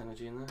was much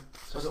energy in there.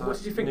 It's just What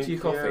did you think to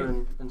your nuclear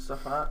coffee? and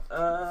stuff like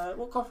that?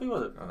 What coffee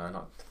was it? Oh no,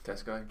 not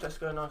Tesco.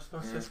 Tesco, nice Yeah.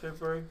 Tesco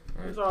brew.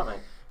 Yeah. It was alright,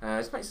 mate.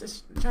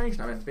 It's changed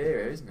now in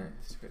beer, isn't it?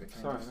 It's a bit of a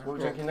change. Sorry, isn't it? what are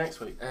we drinking next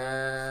week?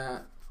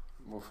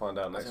 We'll find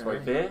out next I week.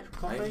 don't Beer?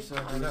 Coffee? Maybe so,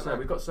 I maybe don't so. know.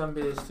 We've got some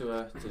beers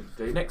to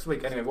do next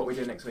week. Anyway, what are we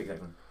doing next week,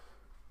 Declan?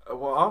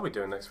 What are we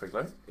doing next week,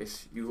 Lou?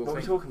 It's you will What are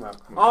we think. talking about?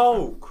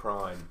 Oh,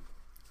 crime.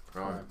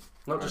 Crime.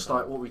 Not just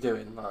like what we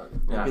doing, like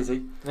we're Yeah.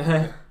 busy.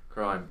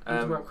 Crime.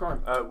 Talking about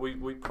crime.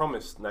 We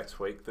promised next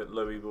week that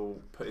Louis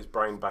will put his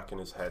brain back in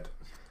his head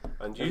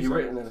and Have use you it.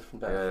 written anything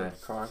better Yeah.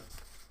 for crime?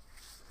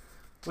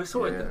 We're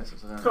sorted then. that's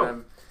what's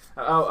Cool.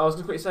 I was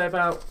going to quickly say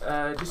about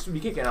just we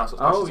keep getting asked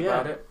Oh, questions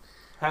yeah. about it.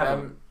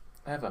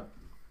 Ever.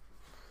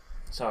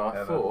 So I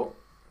Ever. thought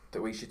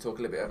that we should talk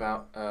a little bit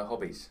about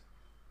hobbies.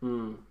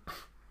 Hmm.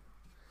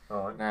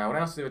 Alright. Now, when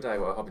I asked the other day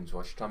what her hobbies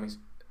was, she told me it's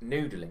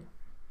noodling,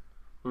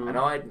 and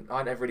I'd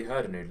never really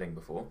heard of noodling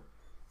before.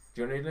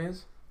 Do you know what noodling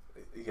is?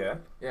 Yeah.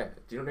 Yeah.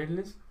 Do you know what noodling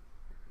is?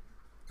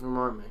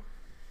 Remind me.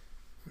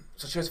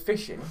 So she was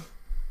fishing.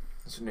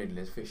 That's what noodling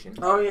is, fishing.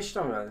 Oh yeah, she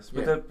told me about this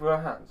with Yeah. with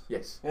her hands.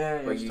 Yes.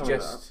 Yeah, But she you told me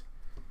about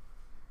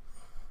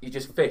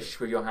just fish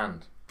with your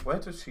hand. Where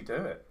does she do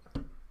it?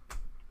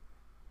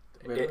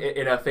 River?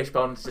 In her fish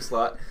pond, it's just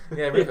like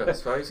river, I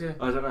suppose. Yeah.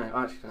 that. I don't know.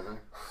 I actually don't know.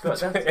 But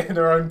that's, In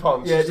her own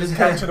pond. Yeah, She's just-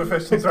 just catching a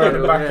fish and throwing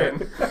it back Yeah. in.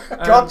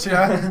 Um,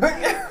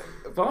 Gotcha!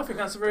 But I think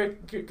that's a very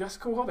good, that's a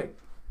cool hobby.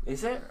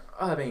 Is it?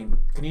 I mean,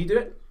 can you do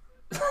it?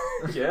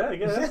 Yeah, I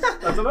guess.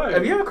 I don't know.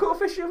 Have you ever caught a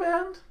fish with your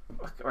hand?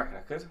 I reckon I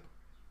could.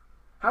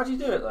 How do you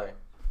do it though?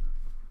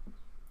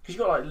 Because you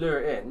got to like lure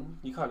it in.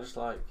 You can't just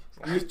like.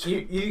 You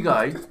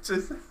go.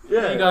 Just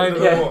Yeah. You go. under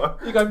the yeah. water.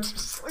 You go. You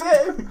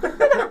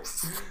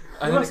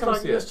And then it must comes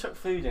like to you you. just chuck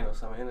food in or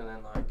something, and then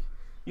like.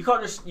 You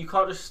can't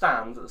just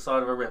stand at the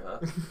side of a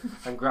river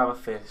and grab a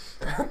fish.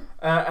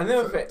 And the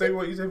other thing. Do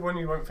what you did when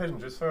you went fishing,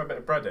 just throw a bit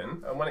of bread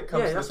in, and when it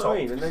comes Yeah, to the that's top, what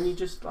I mean. And then you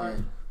just like.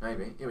 Yeah,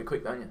 maybe. You'll be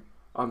quick, don't you?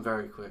 I'm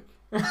very quick.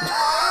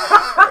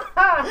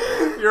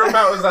 you're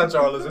about as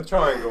agile as a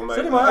triangle, mate.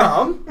 It's only my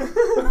arm. You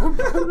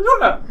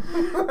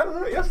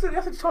have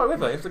to try it with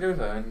her. You have to go with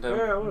her. And, Yeah,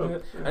 I will.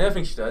 And the other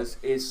thing she does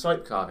is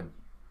soap carving.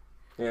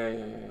 Yeah.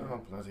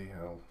 Oh, bloody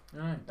hell.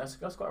 Right, that's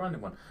quite a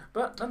random one.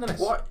 But nonetheless.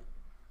 What?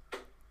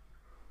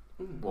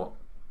 What?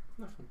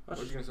 Nothing. What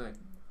were you going to say?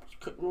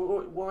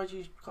 Why do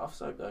you cut off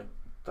soap though?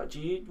 Like, what do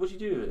you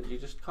do with it? Do you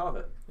just carve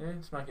it? Yeah,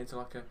 just make it into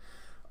like a.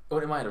 Oh,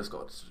 in my head, it's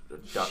got a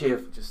duck.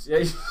 Shiv. Just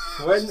yeah.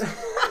 When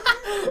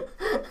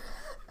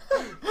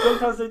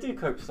sometimes they do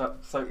cope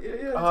soap.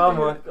 Yeah, Oh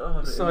my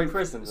god! Soap, In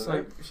prison, do they?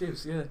 soap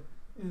shivs, yeah.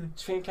 Do you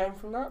think it came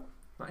from that?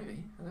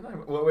 Maybe, I don't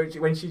know. Well,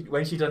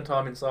 when she done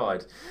time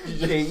inside,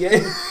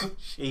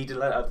 she did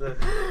let how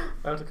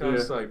to carve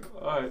Yeah. soap.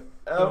 Alright.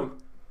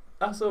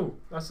 That's all.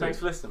 That's Thanks it.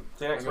 for listening.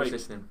 See you next Thank you for week.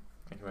 listening.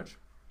 Thank you very much.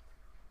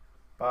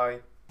 Bye.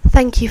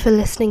 Thank you for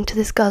listening to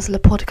this Guzzler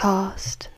podcast.